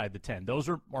 inside the 10. Those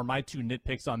are my 2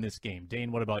 nitpicks on this game.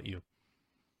 Dane, what about you?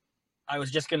 I was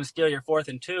just going to steal your 4th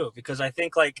and 2 because I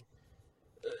think, like,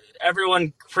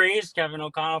 everyone praised Kevin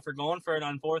O'Connell for going for it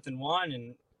on 4th and 1,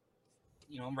 and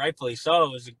rightfully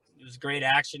so. It was great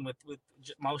action with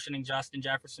motioning Justin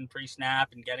Jefferson pre-snap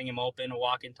and getting him open, a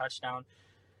walk-in touchdown.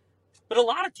 But a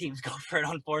lot of teams go for it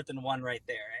on 4th and 1 right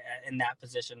there in that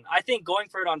position. I think going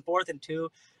for it on 4th and 2,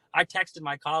 I texted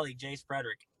my colleague Jace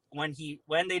Frederick when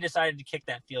they decided to kick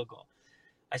that field goal.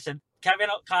 I said, Kevin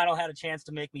O'Connell had a chance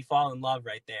to make me fall in love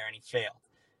right there, and he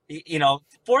failed.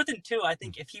 4th and 2, I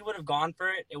think if he would have gone for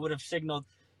it, it would have signaled,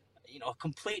 a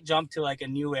complete jump to, like, a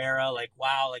new era. Like,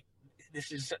 wow, like,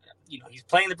 this is, he's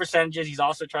playing the percentages. He's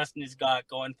also trusting his gut,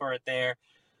 going for it there.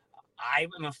 I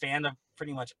am a fan of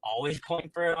pretty much always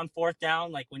going for it on 4th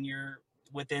down, like when you're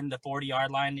within the 40-yard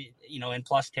line, in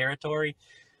plus territory.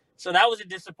 So that was a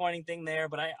disappointing thing there,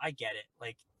 but I get it.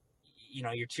 Like,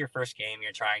 it's your first game.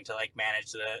 You're trying to, like,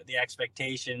 manage the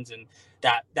expectations, and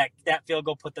that field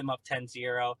goal put them up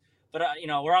 10-0. But,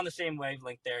 we're on the same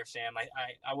wavelength there, Sam.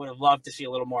 I would have loved to see a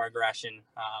little more aggression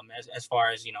as far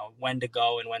as, when to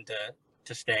go and when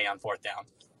to stay on 4th down.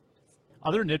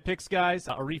 Other nitpicks, guys?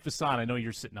 Arif Hassan, I know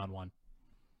you're sitting on one.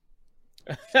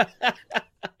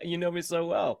 You know me so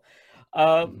well.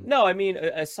 No, I mean,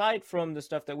 aside from the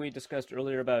stuff that we discussed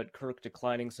earlier about Kirk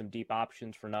declining some deep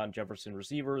options for non-Jefferson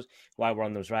receivers, why we're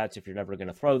on those routes if you're never going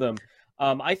to throw them,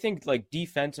 I think, like,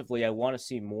 defensively, I want to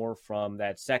see more from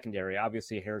that secondary.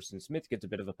 Obviously, Harrison Smith gets a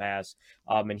bit of a pass,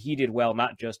 and he did well,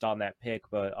 not just on that pick,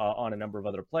 but on a number of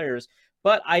other players.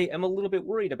 But I am a little bit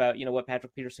worried about, what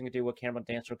Patrick Peterson can do, what Cameron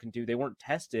Dantzler can do. They weren't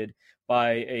tested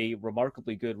by a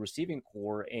remarkably good receiving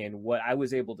core, and what I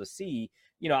was able to see,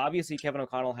 obviously Kevin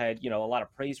O'Connell had, a lot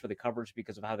of praise for the coverage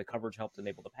because of how the coverage helped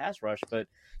enable the pass rush. But,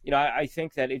 I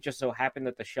think that it just so happened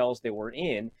that the shells they were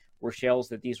in were shells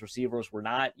that these receivers were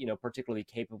not, particularly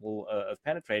capable of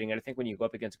penetrating. And I think when you go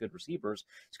up against good receivers,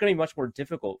 it's going to be much more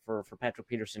difficult for Patrick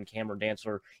Peterson, Cameron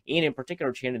Dantzler, and in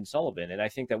particular Chandon Sullivan. And I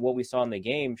think that what we saw in the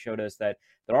game showed us that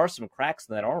there are some cracks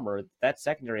in that armor. That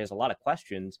secondary has a lot of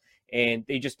questions, and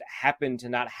they just happen to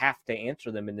not have to answer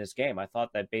them in this game. I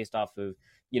thought that based off of,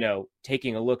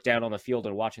 taking a look down on the field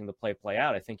and watching the play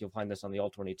out, I think you'll find this on the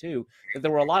All-22, that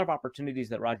there were a lot of opportunities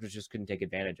that Rodgers just couldn't take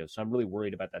advantage of. So I'm really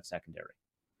worried about that secondary.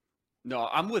 No,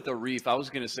 I'm with Arif. I was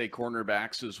going to say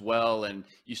cornerbacks as well. And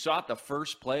you saw at the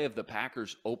first play of the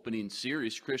Packers opening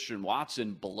series, Christian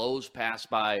Watson blows past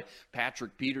by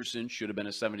Patrick Peterson. Should have been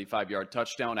a 75-yard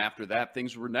touchdown. After that,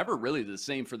 things were never really the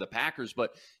same for the Packers,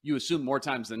 but you assume more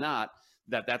times than not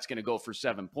that that's going to go for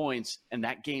 7 points, and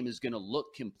that game is going to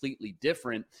look completely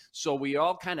different. So we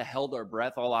all kind of held our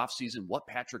breath all offseason. What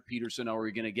Patrick Peterson are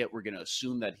we going to get? We're going to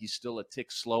assume that he's still a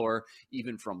tick slower,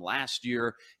 even from last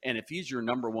year. And if he's your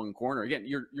number one corner, again,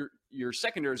 your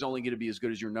secondary is only going to be as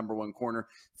good as your number one corner.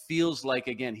 Feels like,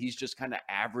 again, he's just kind of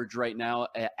average right now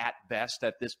at best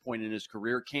at this point in his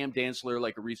career. Cam Dantzler,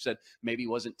 like Arif said, maybe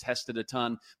wasn't tested a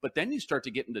ton. But then you start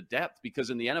to get into depth, because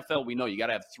in the NFL, we know you got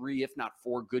to have 3, if not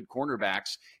 4 good cornerbacks.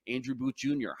 Andrew Booth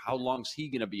Jr., how long's he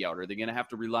going to be out? Are they going to have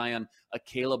to rely on a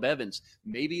Caleb Evans?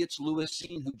 Maybe it's Lewis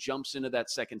Seen who jumps into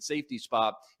that second safety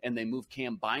spot, and they move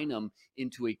Cam Bynum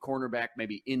into a cornerback,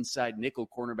 maybe inside nickel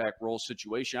cornerback role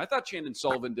situation. I thought Chandon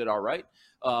Sullivan did all right,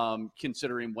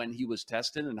 considering when he was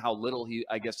tested and how little he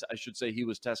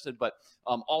was tested. But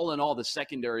all in all, the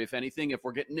secondary, if anything, if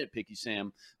we're getting nitpicky,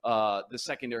 Sam, the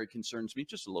secondary concerns me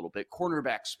just a little bit.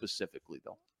 Cornerback specifically,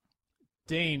 though.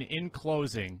 Dane, in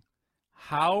closing,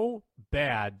 how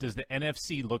bad does the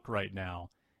NFC look right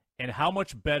now, and how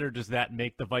much better does that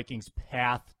make the Vikings'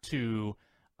 path to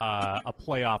a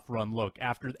playoff run look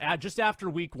just after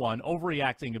week 1?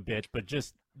 Overreacting a bit, but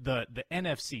just the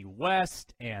NFC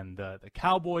West and the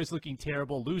Cowboys looking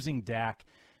terrible, losing Dak,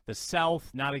 the South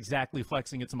not exactly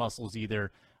flexing its muscles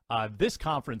either. This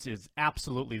conference is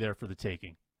absolutely there for the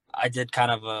taking. I did kind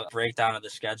of a breakdown of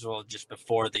the schedule just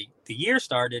before the year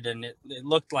started, and it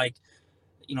looked like,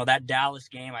 that Dallas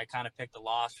game, I kind of picked a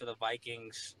loss for the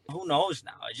Vikings. Who knows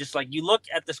now? It's just like you look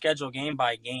at the schedule game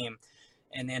by game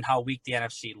and then how weak the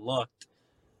NFC looked.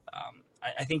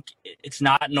 I think it's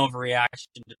not an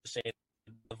overreaction to say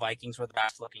the Vikings were the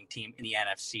best-looking team in the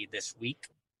NFC this week.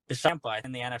 The sample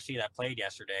in the NFC that played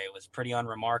yesterday was pretty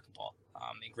unremarkable,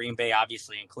 and Green Bay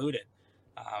obviously included.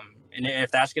 And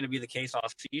if that's going to be the case all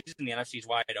season, the NFC is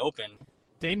wide open.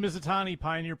 Dane Mizutani,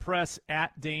 Pioneer Press,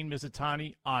 at Dane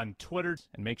Mizutani on Twitter.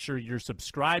 And make sure you're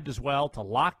subscribed as well to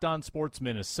Locked On Sports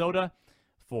Minnesota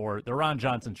for the Ron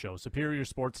Johnson Show, Superior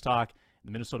Sports Talk, the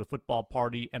Minnesota Football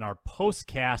Party, and our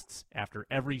postcasts after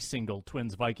every single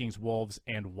Twins, Vikings, Wolves,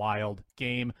 and Wild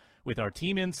game with our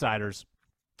team insiders.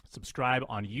 Subscribe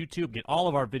on YouTube. Get all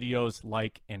of our videos,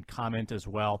 like, and comment as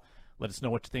well. Let us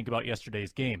know what you think about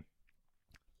yesterday's game.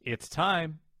 It's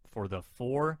time for the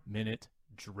 4-minute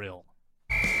drill.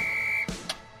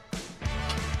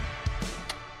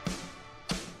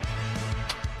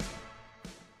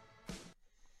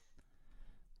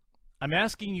 I'm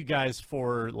asking you guys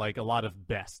for a lot of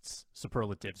bests,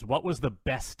 superlatives. What was the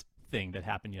best thing that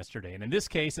happened yesterday? And in this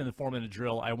case, in the 4-minute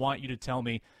drill, I want you to tell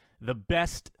me the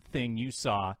best thing you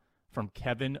saw from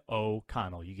Kevin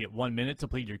O'Connell. You get 1 minute to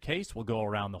plead your case. We'll go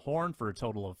around the horn for a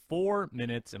total of 4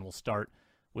 minutes, and we'll start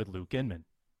with Luke Inman.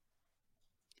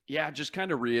 Yeah, just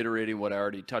kind of reiterating what I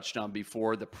already touched on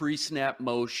before. The pre-snap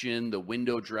motion, the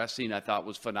window dressing, I thought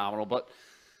was phenomenal. But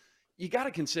you got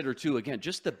to consider, too, again,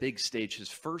 just the big stage, his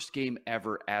first game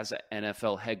ever as an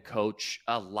NFL head coach.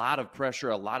 A lot of pressure,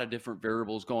 a lot of different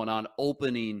variables going on,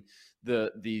 opening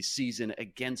the season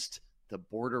against the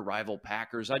border rival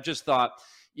Packers. I just thought,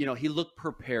 he looked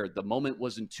prepared. The moment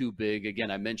wasn't too big.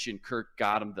 Again, I mentioned Kirk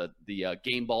got him the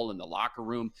game ball in the locker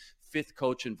room. 5th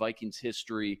coach in Vikings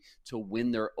history to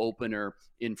win their opener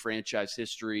in franchise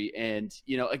history. And,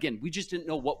 again, we just didn't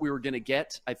know what we were going to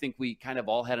get. I think we kind of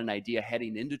all had an idea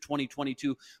heading into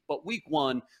 2022. But week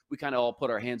 1, we kind of all put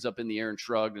our hands up in the air and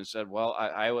shrugged and said, well,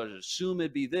 I would assume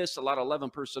it'd be this, a lot of 11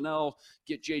 personnel,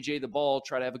 get JJ the ball,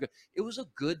 try to have it was a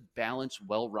good, balanced,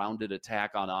 well-rounded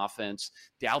attack on offense.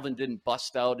 Dalvin didn't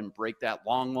bust out and break that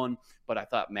long one, but I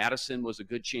thought Madison was a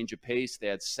good change of pace. They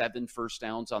had 7 first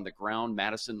downs on the ground.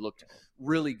 Madison looked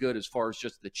really good as far as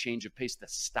just the change of pace, the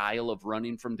style of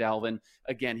running from Dalvin.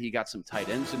 Again, he got some tight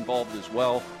ends involved as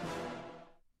well.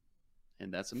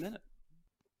 And that's a minute.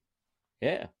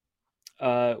 Yeah.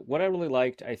 What I really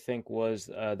liked, I think, was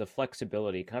the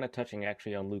flexibility, kind of touching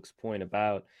actually on Luke's point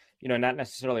about, not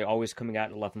necessarily always coming out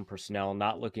in 11 personnel,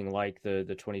 not looking like the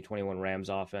 2021 Rams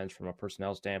offense from a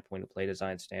personnel standpoint, a play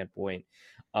design standpoint,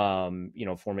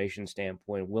 formation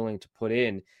standpoint, willing to put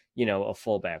in, a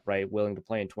fullback, right? Willing to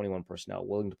play in 21 personnel,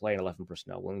 willing to play in 11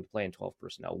 personnel, willing to play in 12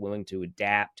 personnel, willing to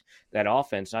adapt that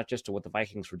offense, not just to what the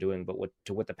Vikings were doing, but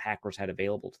to what the Packers had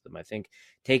available to them. I think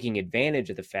taking advantage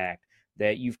of the fact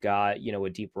that you've got, a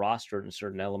deep roster in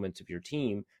certain elements of your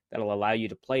team that'll allow you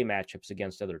to play matchups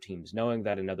against other teams, knowing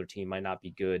that another team might not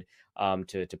be good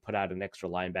to put out an extra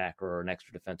linebacker or an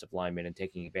extra defensive lineman and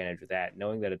taking advantage of that,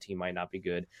 knowing that a team might not be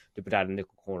good to put out a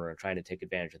nickel corner and trying to take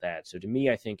advantage of that. So to me,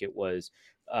 I think it was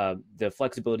the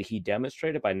flexibility he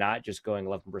demonstrated by not just going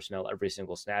 11 personnel every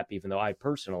single snap, even though I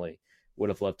personally would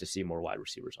have loved to see more wide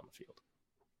receivers on the field.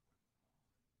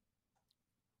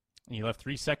 You left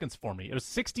 3 seconds for me. It was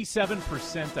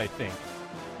 67%, I think.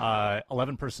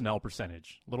 11 personnel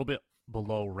percentage. A little bit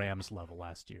below Rams level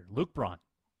last year. Luke Braun.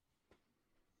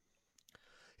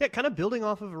 Yeah, kind of building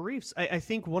off of Arif's. I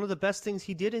think one of the best things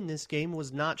he did in this game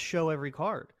was not show every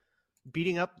card.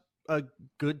 Beating up a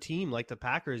good team like the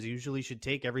Packers usually should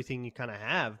take everything you kind of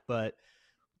have, but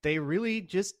they really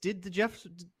just did the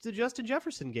Justin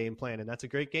Jefferson game plan, and that's a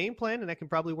great game plan, and that can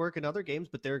probably work in other games,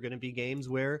 but there are going to be games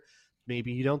where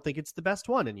maybe you don't think it's the best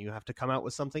one, and you have to come out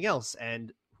with something else,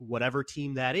 and whatever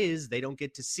team that is, they don't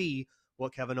get to see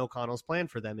what Kevin O'Connell's plan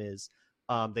for them is.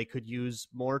 They could use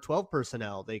more 12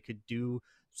 personnel. They could do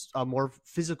a more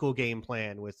physical game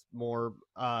plan with more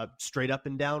straight up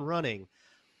and down running.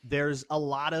 There's a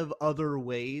lot of other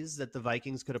ways that the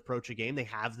Vikings could approach a game. They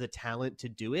have the talent to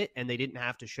do it, and they didn't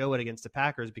have to show it against the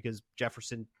Packers because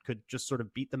Jefferson could just sort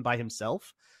of beat them by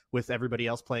himself with everybody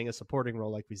else playing a supporting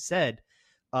role, like we said.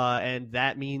 And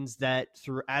that means that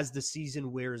as the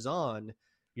season wears on,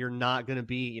 you're not going to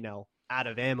be, out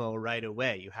of ammo right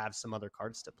away. You have some other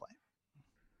cards to play.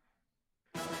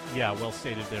 Yeah, well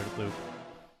stated there, Luke.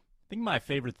 I think my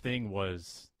favorite thing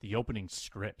was the opening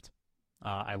script.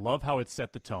 I love how it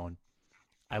set the tone.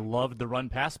 I loved the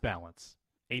run-pass balance.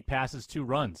 8 passes, 2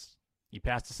 runs. You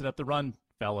passed to set up the run,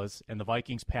 fellas, and the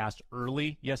Vikings passed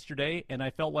early yesterday, and I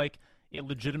felt like it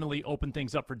legitimately opened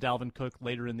things up for Dalvin Cook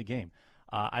later in the game.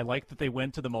 I like that they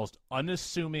went to the most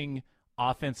unassuming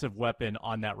offensive weapon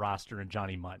on that roster in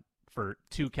Johnny Munt for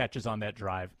 2 catches on that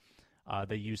drive.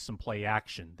 They used some play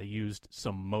action. They used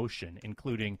some motion,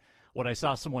 including what I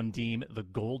saw someone deem the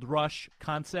gold rush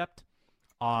concept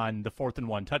on the 4th and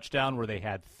 1 touchdown, where they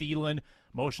had Thielen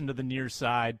motion to the near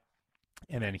side,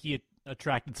 and then he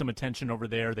attracted some attention over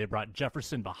there. They brought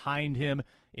Jefferson behind him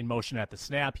in motion at the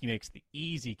snap. He makes the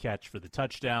easy catch for the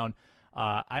touchdown.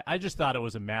 I just thought it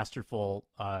was a masterful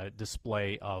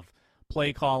display of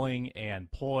play calling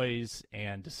and poise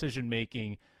and decision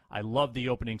making. I love the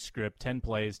opening script, 10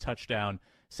 plays, touchdown,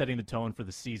 setting the tone for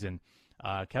the season.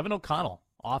 Kevin O'Connell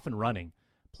off and running.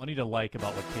 Plenty to like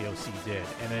about what KOC did.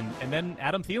 And then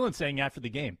Adam Thielen saying after the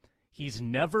game, he's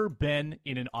never been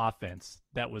in an offense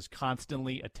that was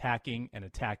constantly attacking and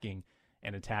attacking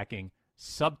and attacking.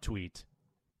 Subtweet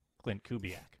Clint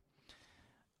Kubiak.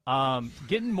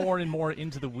 Getting more and more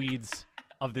into the weeds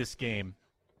of this game,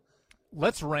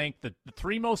 let's rank the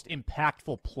 3 most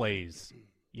impactful plays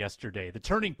yesterday, the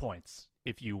turning points,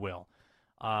 if you will.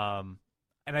 And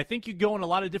I think you go in a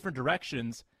lot of different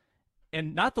directions,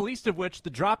 and not the least of which the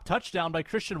drop touchdown by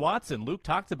Christian Watson. Luke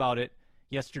talked about it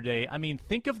yesterday. I mean,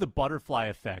 think of the butterfly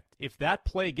effect. If that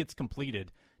play gets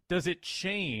completed, does it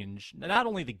change not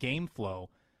only the game flow,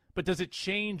 but does it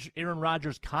change Aaron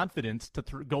Rodgers' confidence to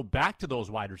go back to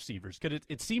those wide receivers? Because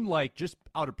it seemed like, just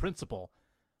out of principle,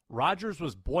 Rodgers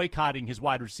was boycotting his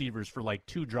wide receivers for like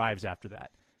 2 drives after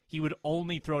that. He would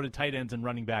only throw to tight ends and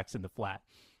running backs in the flat.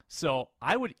 So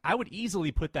I would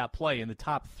easily put that play in the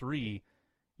top 3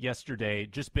 yesterday,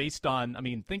 just based on,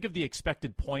 think of the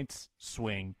expected points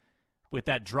swing with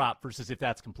that drop versus if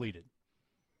that's completed.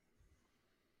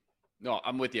 No,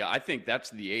 I'm with you. I think that's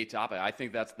the A topic. I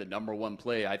think that's the number 1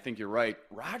 play. I think you're right.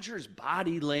 Rodgers'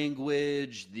 body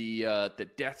language, the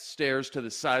death stares to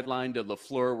the sideline to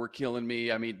LaFleur were killing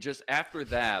me. Just after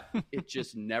that, it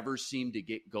just never seemed to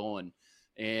get going.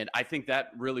 And I think that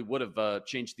really would have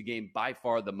changed the game by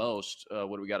far the most.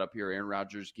 What do we got up here? Aaron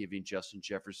Rodgers giving Justin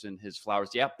Jefferson his flowers.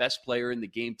 Yeah, best player in the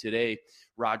game today.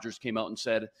 Rodgers came out and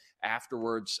said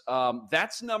afterwards.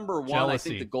 That's number 1. Jealousy. I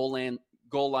think the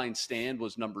goal line stand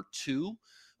was number 2.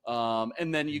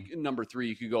 And then number 3,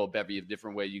 you could go a bevy of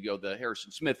different way. You go the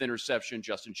Harrison Smith interception,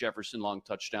 Justin Jefferson long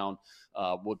touchdown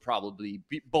would probably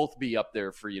both be up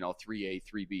there for 3A,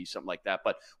 3B, something like that.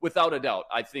 But without a doubt,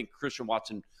 I think Christian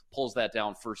Watson pulls that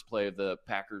down first play of the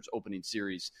Packers opening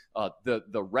series.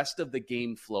 The rest of the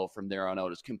game flow from there on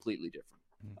out is completely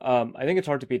different. I think it's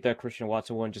hard to beat that Christian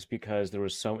Watson one just because there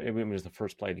was it was the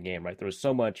first play of the game, right? There was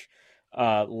so much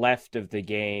left of the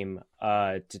game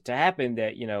to happen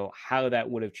that, how that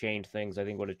would have changed things, I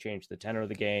think would have changed the tenor of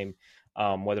the game,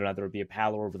 whether or not there would be a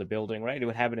pallor over the building, right? It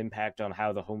would have an impact on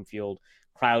how the home field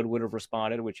crowd would have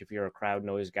responded, which if you're a crowd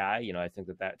noise guy, I think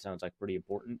that sounds like pretty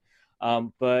important.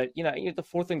 But the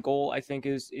 4th and goal, I think,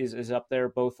 is up there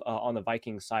both on the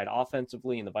Vikings side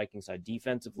offensively and the Vikings side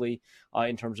defensively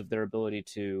in terms of their ability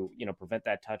to prevent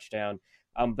that touchdown.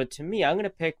 But to me, I'm going to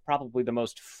pick probably the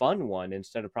most fun one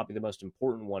instead of probably the most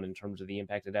important one in terms of the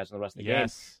impact it has on the rest of the game.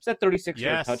 It's that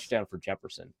 36-yard touchdown for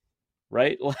Jefferson,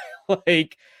 right?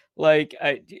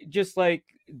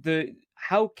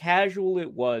 How casual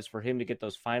it was for him to get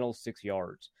those final 6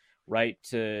 yards, right?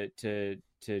 To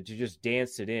just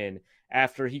dance it in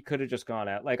after he could have just gone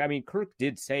out. Kirk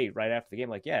did say right after the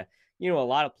game, a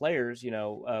lot of players,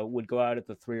 would go out at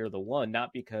the 3 or the 1,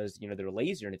 not because, they're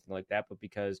lazy or anything like that, but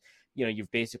because,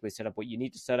 you've basically set up what you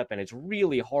need to set up. And it's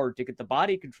really hard to get the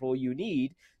body control you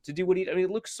need to do it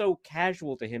looks so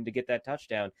casual to him to get that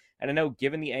touchdown. And I know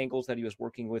given the angles that he was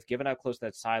working with, given how close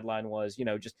that sideline was,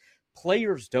 just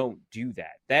players don't do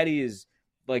that. That is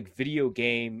video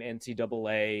game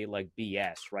NCAA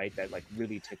BS, right? That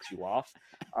really ticks you off.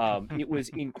 It was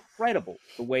incredible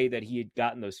the way that he had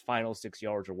gotten those final 6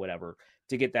 yards or whatever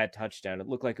to get that touchdown. It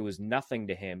looked like it was nothing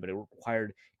to him, but it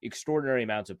required extraordinary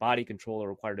amounts of body control. It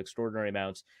required extraordinary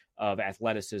amounts of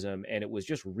athleticism, and it was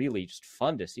just really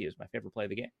fun to see. It was my favorite play of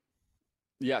the game.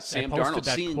 Yeah, Sam Darnold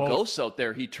seeing ghosts out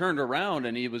there. He turned around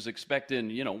and he was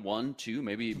expecting, 1, 2,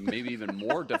 maybe even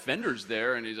more defenders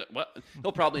there. And he's like, well,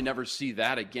 he'll probably never see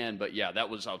that again. But yeah, that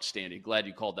was outstanding. Glad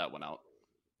you called that one out.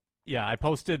 Yeah, I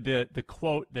posted the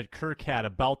quote that Kirk had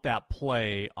about that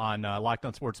play on Locked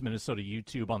On Sports Minnesota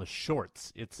YouTube on the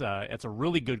shorts. It's a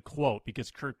really good quote because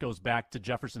Kirk goes back to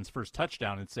Jefferson's first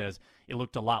touchdown and says it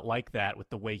looked a lot like that with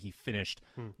the way he finished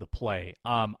the play.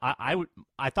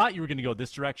 I thought you were going to go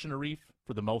this direction, Arif,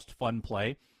 for the most fun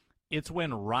play. It's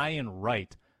when Ryan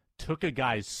Wright took a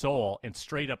guy's soul and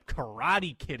straight up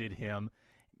karate kidded him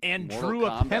and drew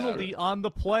a penalty on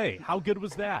the play. How good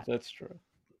was that? That's true.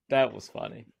 That was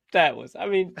funny. That was,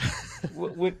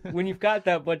 when you've got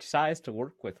that much size to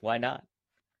work with, why not?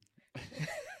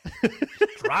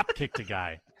 Drop kicked a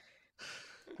guy.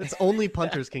 It's only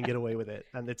punters can get away with it,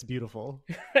 and it's beautiful.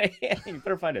 Yeah, you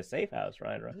better find a safe house,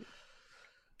 Ryan, right?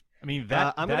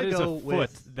 That is a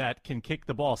foot that can kick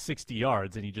the ball 60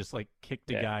 yards, and he just kicked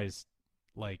the guy's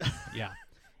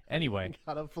Anyway,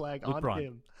 got a flag Luke on Braun.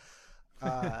 him.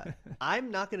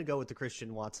 I'm not going to go with the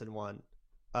Christian Watson one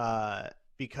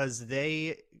because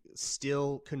they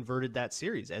still converted that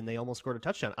series and they almost scored a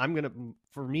touchdown.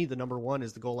 For me, the number one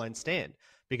is the goal line stand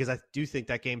because I do think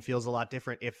that game feels a lot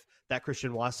different if that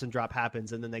Christian Watson drop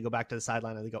happens and then they go back to the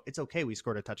sideline and they go, it's okay, we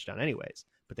scored a touchdown anyways,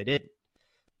 but they didn't.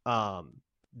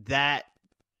 That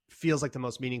feels like the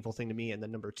most meaningful thing to me. And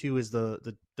then number two is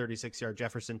the 36-yard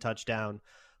Jefferson touchdown.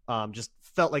 Just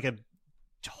felt like a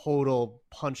total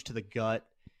punch to the gut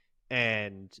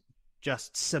and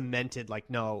just cemented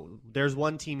no, there's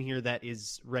one team here that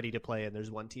is ready to play and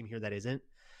there's one team here that isn't.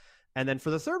 And then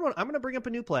for the third one, I'm going to bring up a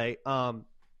new play.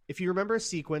 If you remember a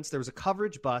sequence, there was a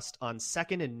coverage bust on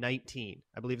 2nd and 19.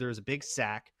 I believe there was a big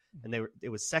sack and it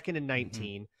was 2nd and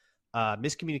 19.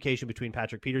 Miscommunication between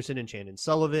Patrick Peterson and Chandon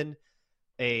Sullivan,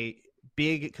 a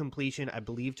big completion, I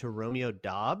believe, to Romeo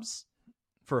Doubs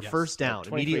for a first down,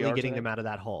 immediately getting them out of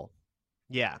that hole.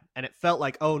 Yeah, and it felt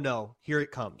like, oh no, here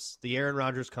it comes. The Aaron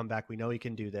Rodgers comeback. We know he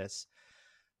can do this.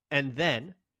 And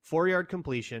then 4-yard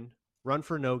completion, run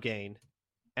for no gain,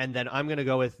 and then I'm going to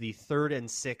go with the 3rd and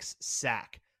 6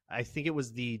 sack. I think it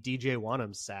was the DJ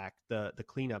Wanham sack, the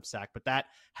cleanup sack, but that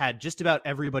had just about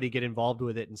everybody get involved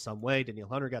with it in some way. Danielle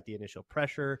Hunter got the initial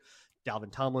pressure.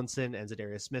 Dalvin Tomlinson and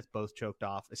Zadarius Smith both choked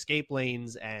off escape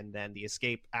lanes, and then the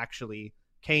escape actually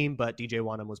came, but DJ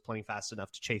Wanham was playing fast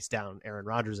enough to chase down Aaron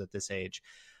Rodgers at this age.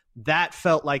 That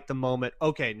felt like the moment,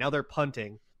 okay, now they're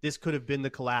punting. This could have been the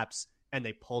collapse, and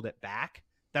they pulled it back.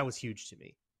 That was huge to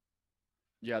me.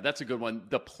 Yeah, that's a good one.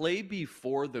 The play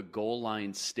before the goal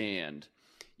line stand,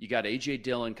 you got A.J.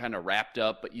 Dillon kind of wrapped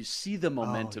up, but you see the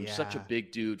momentum, such a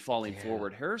big dude falling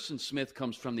forward. Harrison Smith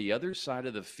comes from the other side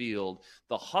of the field,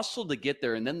 the hustle to get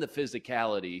there, and then the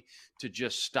physicality to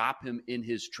just stop him in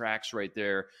his tracks right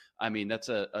there. I mean, that's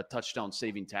a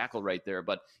touchdown-saving tackle right there.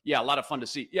 But, yeah, a lot of fun to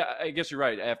see. Yeah, I guess you're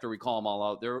right. After we call them all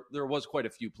out, there was quite a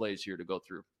few plays here to go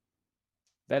through.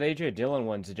 That A.J. Dillon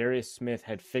one, Zadarius Smith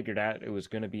had figured out it was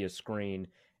going to be a screen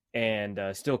and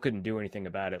still couldn't do anything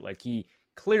about it. He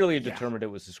clearly determined it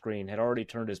was a screen, had already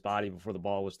turned his body before the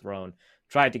ball was thrown,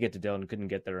 tried to get to Dillon, couldn't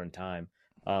get there in time.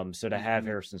 So to have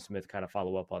Harrison Smith kind of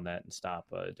follow up on that and stop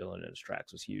Dillon in his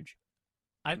tracks was huge.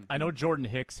 I know Jordan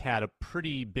Hicks had a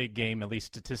pretty big game, at least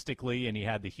statistically, and he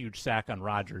had the huge sack on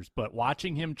Rodgers. But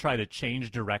watching him try to change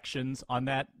directions on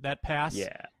that pass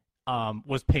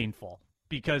was painful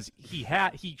because he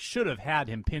should have had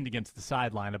him pinned against the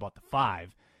sideline about the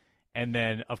 5. And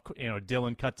then,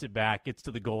 Dillon cuts it back, gets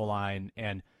to the goal line,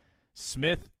 and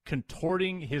Smith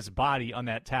contorting his body on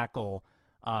that tackle,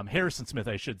 Harrison Smith,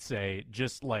 I should say,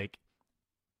 just like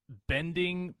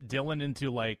bending Dillon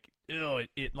into like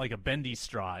a bendy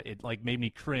straw. It like made me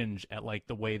cringe at like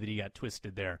the way that he got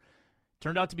twisted there.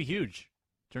 Turned out to be huge.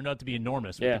 Turned out to be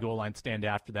enormous with the goal line stand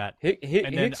after that.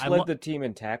 Hicks led the team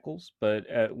in tackles, but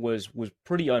was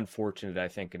pretty unfortunate, I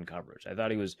think, in coverage. I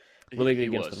thought he was really good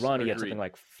against the run. He had something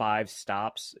like 5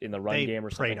 stops in the run game or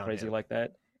something crazy like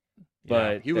that.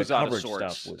 But he was out of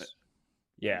sorts. Stuff was,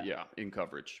 in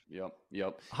coverage.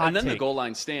 Yep. Hot and then take. the goal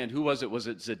line stand, who was it? Was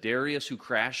it Zadarius who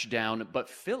crashed down? But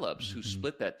Phillips, who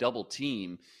split that double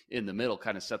team in the middle,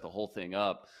 kind of set the whole thing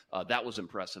up. That was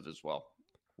impressive as well.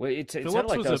 Well, it sounded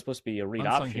like that was supposed to be a read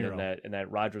option and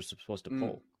that Rodgers was supposed to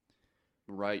pull.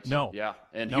 Right. No. Yeah.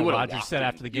 And Rodgers said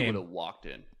after the game. He would have walked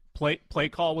in. Play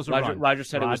call was a run. Rodgers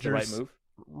said it was the right move.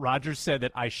 Rodgers said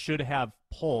that I should have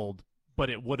pulled, but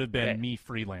it would have been me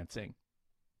freelancing.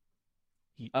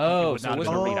 So it wasn't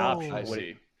a read option. I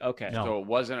see. Okay. No. So it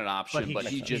wasn't an option, but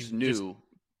he just knew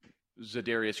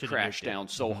Zadarius crashed down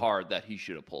so hard that he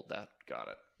should have pulled that. Got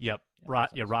it. Yep.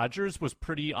 Rodgers was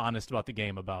pretty honest about the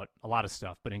game about a lot of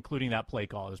stuff, but including that play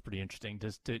call is pretty interesting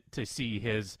to see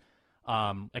his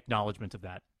acknowledgement of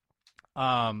that.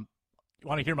 You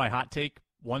want to hear my hot take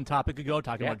one topic ago,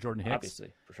 talking about Jordan Hicks?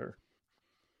 Obviously, for sure.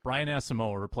 Brian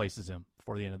Asamoah replaces him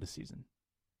before the end of the season.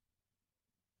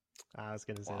 I was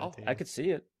going to say Wow. that too. I could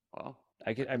see it. Wow.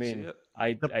 I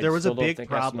There was still a big don't think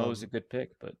problem. Asamoah was a good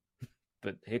pick, but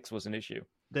Hicks was an issue.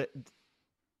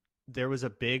 There was a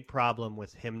big problem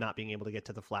with him not being able to get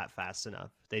to the flat fast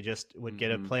enough. They just would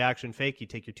get a play action fake. You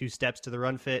take your 2 steps to the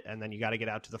run fit, and then you got to get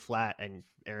out to the flat, and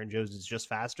Aaron Jones is just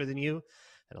faster than you.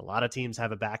 And a lot of teams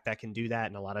have a back that can do that,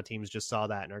 and a lot of teams just saw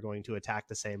that and are going to attack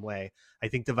the same way. I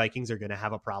think the Vikings are going to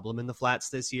have a problem in the flats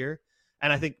this year.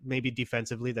 And I think maybe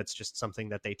defensively, that's just something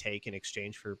that they take in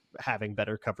exchange for having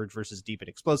better coverage versus deep and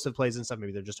explosive plays and stuff.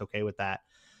 Maybe they're just okay with that.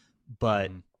 But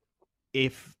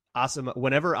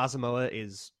whenever Asamoah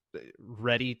is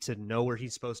ready to know where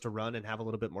he's supposed to run and have a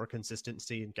little bit more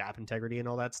consistency and gap integrity and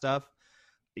all that stuff,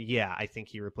 I think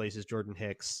he replaces Jordan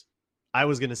Hicks. I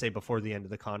was going to say before the end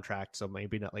of the contract, so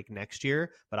maybe not like next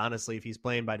year. But honestly, if he's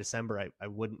playing by December,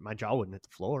 my jaw wouldn't hit the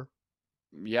floor.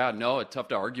 Yeah, no, it's tough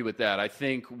to argue with that. I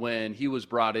think when he was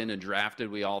brought in and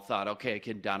drafted, we all thought, okay,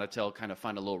 can Donatel kind of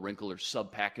find a little wrinkle or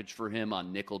sub package for him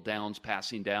on nickel downs,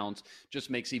 passing downs? Just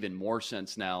makes even more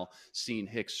sense now seeing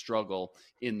Hicks struggle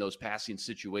in those passing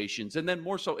situations. And then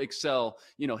more so excel,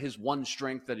 his one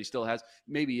strength that he still has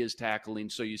maybe is tackling.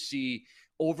 So you see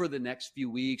over the next few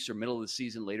weeks or middle of the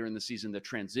season, later in the season, the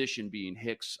transition being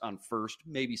Hicks on first,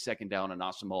 maybe second down, and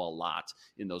Asamoah a lot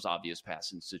in those obvious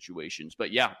passing situations.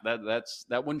 But yeah,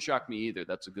 that wouldn't shock me either.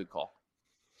 That's a good call.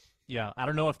 Yeah, I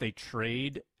don't know if they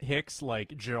trade Hicks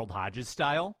like Gerald Hodges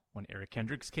style when Eric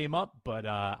Kendricks came up, but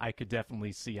I could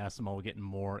definitely see Asamoah getting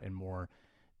more and more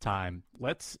time.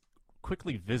 Let's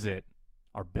quickly visit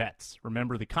our bets.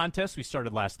 Remember the contest we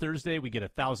started last Thursday. We get a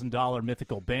 $1,000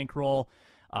 mythical bankroll.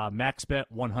 Max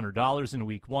bet $100 in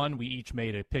week 1. We each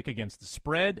made a pick against the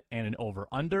spread and an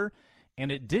over-under, and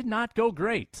it did not go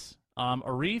great.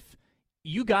 Arif,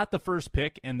 you got the first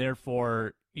pick, and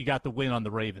therefore you got the win on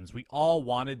the Ravens. We all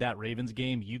wanted that Ravens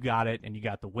game. You got it, and you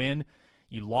got the win.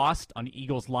 You lost on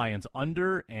Eagles-Lions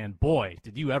under, and boy,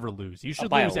 did you ever lose. You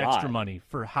should lose extra money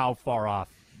for how far off.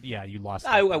 Yeah, you lost.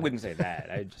 I wouldn't say that.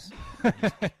 I just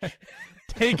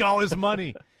take all his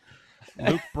money.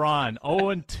 Luke Braun,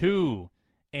 0-2.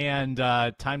 And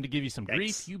time to give you some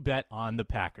grief. You bet on the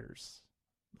Packers.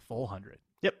 Full 100.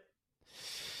 Yep.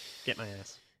 Get my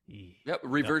ass. Yep.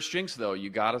 Reverse jinx, though. You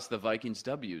got us the Vikings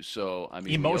W. So, I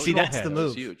mean, emotional that's hedge. the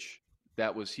move.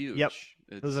 That was huge. Yep.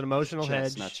 It was an emotional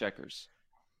hedge. Not checkers.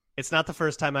 It's not the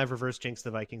first time I've reverse jinxed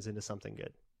the Vikings into something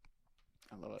good.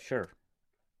 I love it. Sure.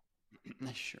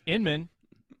 Sure. Inman,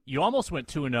 you almost went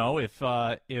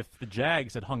 2-0 if the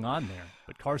Jags had hung on there.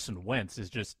 But Carson Wentz is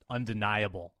just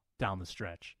undeniable down the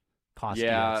stretch.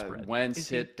 Wentz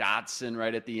hit Dotson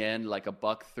right at the end, like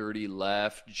 $1.30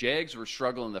 left. Jags were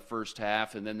struggling the first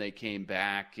half, and then they came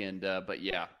back. But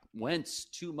yeah, Wentz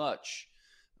too much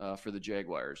for the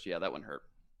Jaguars. Yeah, that one hurt.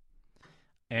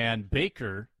 And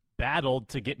Baker battled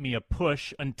to get me a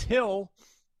push until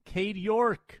Cade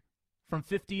York from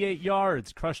 58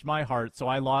 yards crushed my heart. So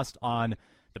I lost on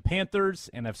the Panthers,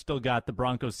 and I've still got the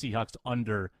Broncos-Seahawks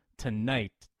under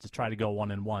tonight to try to go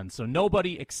 1-1. So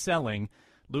nobody excelling.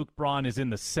 Luke Braun is in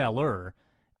the cellar,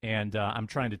 and I'm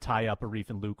trying to tie up Arif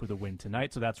and Luke with a win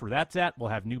tonight. So that's where that's at. We'll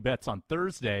have new bets on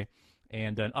Thursday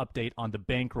and an update on the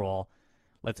bankroll.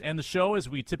 Let's end the show as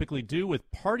we typically do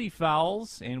with party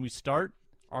fouls, and we start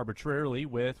arbitrarily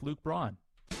with Luke Braun.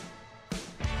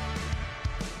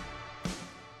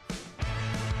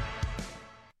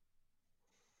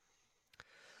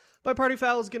 My party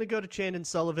foul is going to go to Chandon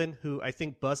Sullivan, who I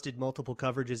think busted multiple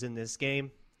coverages in this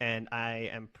game. And I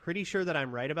am pretty sure that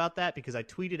I'm right about that because I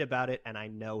tweeted about it and I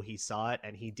know he saw it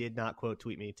and he did not quote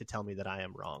tweet me to tell me that I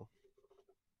am wrong.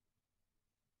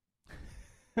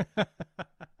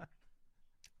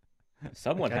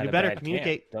 Someone had a better bad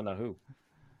communicate. Don't know who.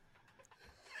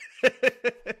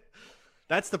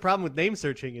 That's the problem with name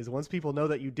searching is once people know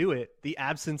that you do it, the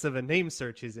absence of a name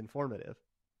search is informative.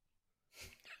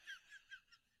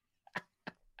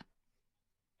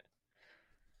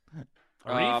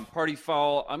 Party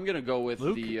foul. I'm going to go with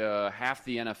Luke? the half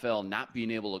the NFL not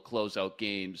being able to close out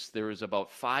games. There was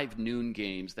about 5 noon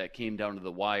games that came down to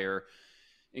the wire,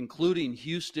 including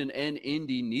Houston and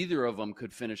Indy. Neither of them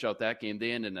could finish out that game.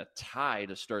 They ended in a tie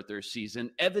to start their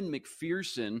season. Evan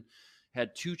McPherson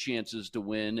had 2 chances to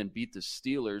win and beat the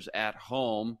Steelers at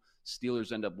home.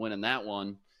 Steelers end up winning that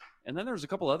one. And then there was a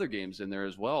couple other games in there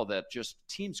as well that just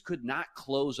teams could not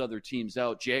close other teams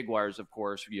out. Jaguars, of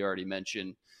course, you already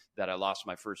mentioned that I lost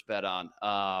my first bet on.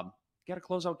 Got to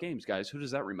close out games, guys. Who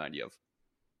does that remind you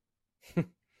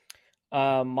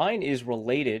of? Mine is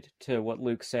related to what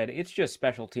Luke said. It's just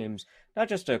special teams, not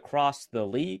just across the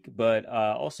league, but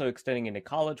also extending into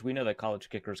college. We know that college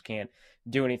kickers can't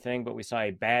do anything, but we saw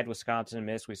a bad Wisconsin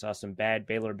miss. We saw some bad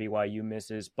Baylor BYU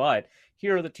misses. But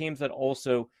here are the teams that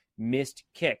also missed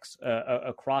kicks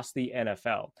across the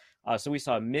NFL. So we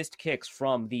saw missed kicks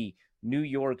from the New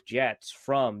York Jets,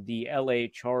 from the LA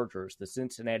Chargers, the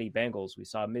Cincinnati Bengals. We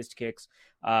saw missed kicks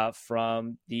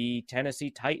from the Tennessee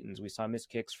Titans. We saw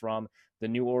missed kicks from the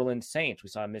New Orleans Saints. We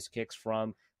saw missed kicks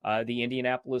from the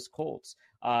Indianapolis Colts,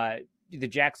 the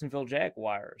Jacksonville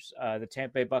Jaguars, the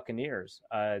Tampa Bay Buccaneers,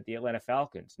 the Atlanta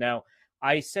Falcons. Now,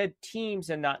 I said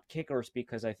teams and not kickers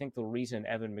because I think the reason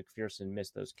Evan McPherson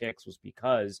missed those kicks was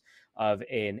because of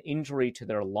an injury to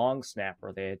their long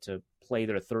snapper. They had to play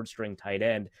their third-string tight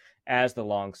end as the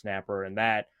long snapper, and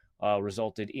that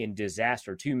resulted in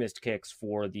disaster. 2 missed kicks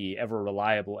for the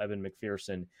ever-reliable Evan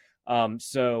McPherson.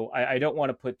 So I don't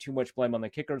want to put too much blame on the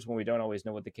kickers when we don't always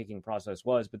know what the kicking process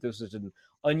was, but this was an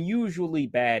unusually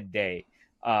bad day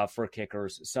for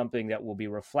kickers, something that will be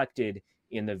reflected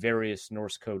in the various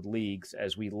Norse Code leagues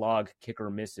as we log kicker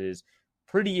misses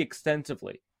pretty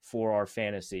extensively for our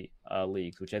fantasy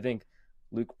leagues, which I think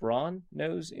Luke Braun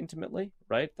knows intimately,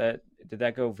 right? Did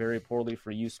that go very poorly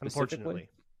for you specifically? Unfortunately.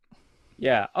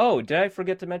 Yeah. Oh, did I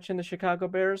forget to mention the Chicago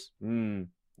Bears? A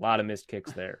lot of missed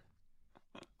kicks there.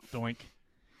 Doink.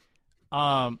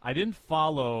 I didn't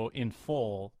follow in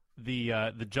full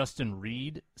the Justin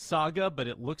Reed saga, but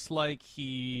it looks like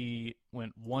he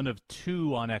went 1 of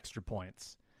 2 on extra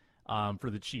points for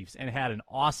the Chiefs and had an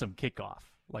awesome kickoff,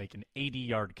 like an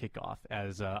 80-yard kickoff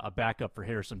as a backup for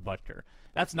Harrison Butker.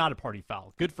 That's not a party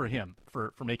foul. Good for him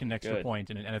for making an extra point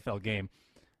in an NFL game.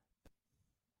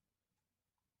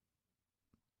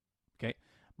 Okay.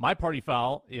 My party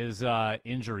foul is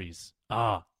injuries.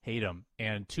 Hate them.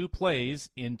 And 2 plays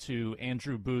into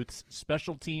Andrew Booth's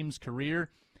special teams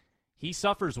career, he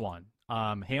suffers one.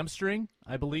 Hamstring,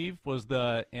 I believe, was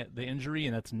the injury,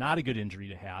 and that's not a good injury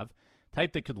to have.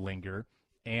 Type that could linger.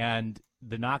 And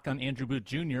the knock on Andrew Booth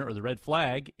Jr., or the red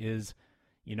flag, is,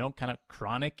 kind of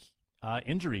chronic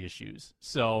injury issues.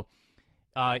 So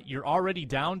you're already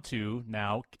down to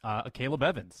now Caleb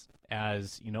Evans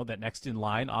as, that next in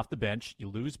line off the bench. You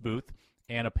lose Booth,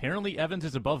 and apparently Evans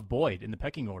is above Boyd in the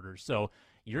pecking order. So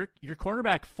your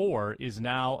cornerback 4 is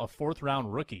now a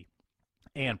 4th-round rookie.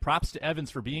 And props to Evans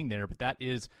for being there, but that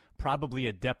is probably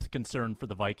a depth concern for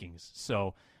the Vikings.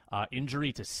 So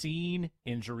injury to Seen,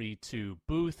 injury to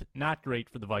Booth, not great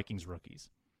for the Vikings rookies.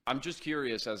 I'm just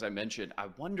curious, as I mentioned, I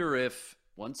wonder if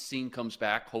once Seen comes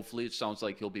back, hopefully it sounds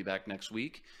like he'll be back next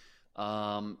week,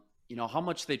 how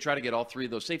much they try to get all 3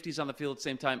 of those safeties on the field at the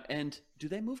same time. And do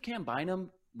they move Cam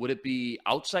Bynum? Would it be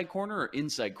outside corner or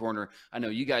inside corner? I know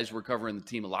you guys were covering the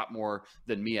team a lot more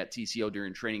than me at TCO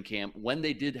during training camp. When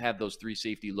they did have those 3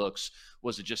 safety looks,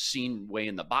 was it just Seen way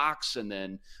in the box and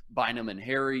then Bynum and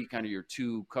Harry, kind of your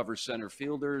 2 cover center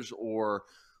fielders? Or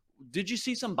did you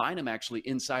see some Bynum actually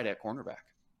inside at cornerback?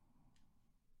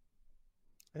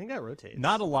 I think that rotates.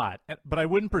 Not a lot, but I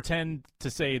wouldn't pretend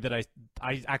to say that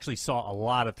I actually saw a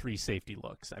lot of 3 safety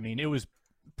looks. I mean, it was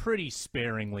pretty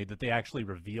sparingly that they actually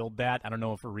revealed that. I don't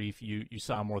know if, Arif, you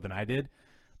saw more than I did,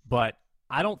 but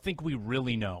I don't think we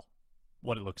really know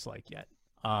what it looks like yet.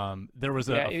 There was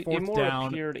a 4th it more down.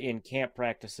 appeared in camp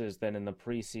practices than in the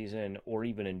preseason or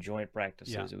even in joint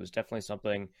practices. Yeah. It was definitely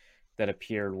something that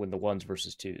appeared when the 1s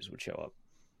versus 2s would show up.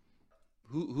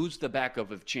 Who's the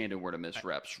backup if Chandon were to miss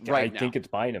reps I right now? think it's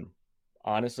Bynum.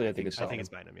 Honestly, I think it's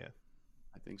Bynum, yeah.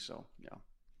 I think so, yeah.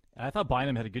 I thought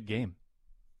Bynum had a good game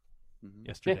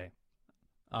yesterday.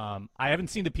 Yeah. I haven't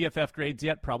seen the PFF grades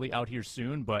yet, probably out here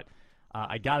soon, but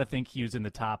I got to think he was in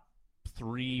the top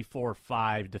 3, 4,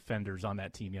 5 defenders on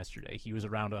that team yesterday. He was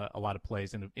around a lot of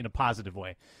plays in a positive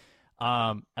way.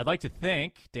 I'd like to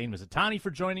thank Dane Mazzatani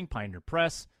for joining, Pioneer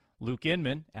Press, Luke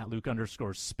Inman at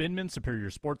Luke_Spinman, Superior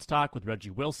Sports Talk with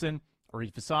Reggie Wilson.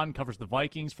 Arif Hassan covers the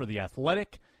Vikings for The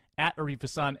Athletic at Arif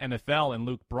Hassan NFL, and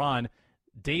Luke Braun,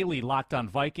 daily Locked On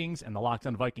Vikings and the Locked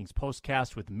On Vikings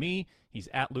postcast with me. He's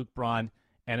at Luke Braun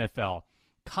NFL.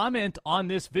 Comment on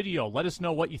this video. Let us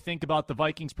know what you think about the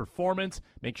Vikings' performance.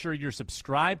 Make sure you're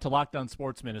subscribed to Locked On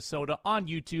Sports Minnesota on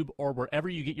YouTube or wherever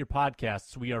you get your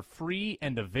podcasts. We are free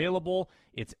and available.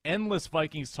 It's endless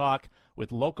Vikings talk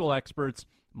with local experts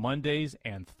Mondays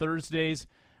and Thursdays.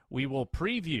 We will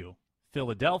preview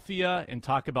Philadelphia and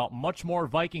talk about much more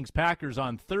Vikings-Packers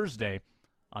on Thursday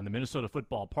on the Minnesota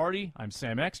Football Party. I'm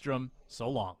Sam Ekstrom. So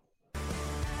long.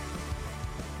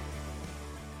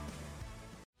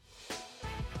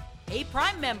 Hey,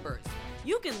 Prime members,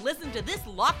 you can listen to this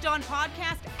Locked On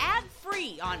podcast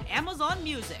ad-free on Amazon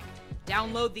Music.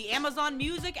 Download the Amazon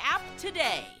Music app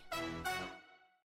today.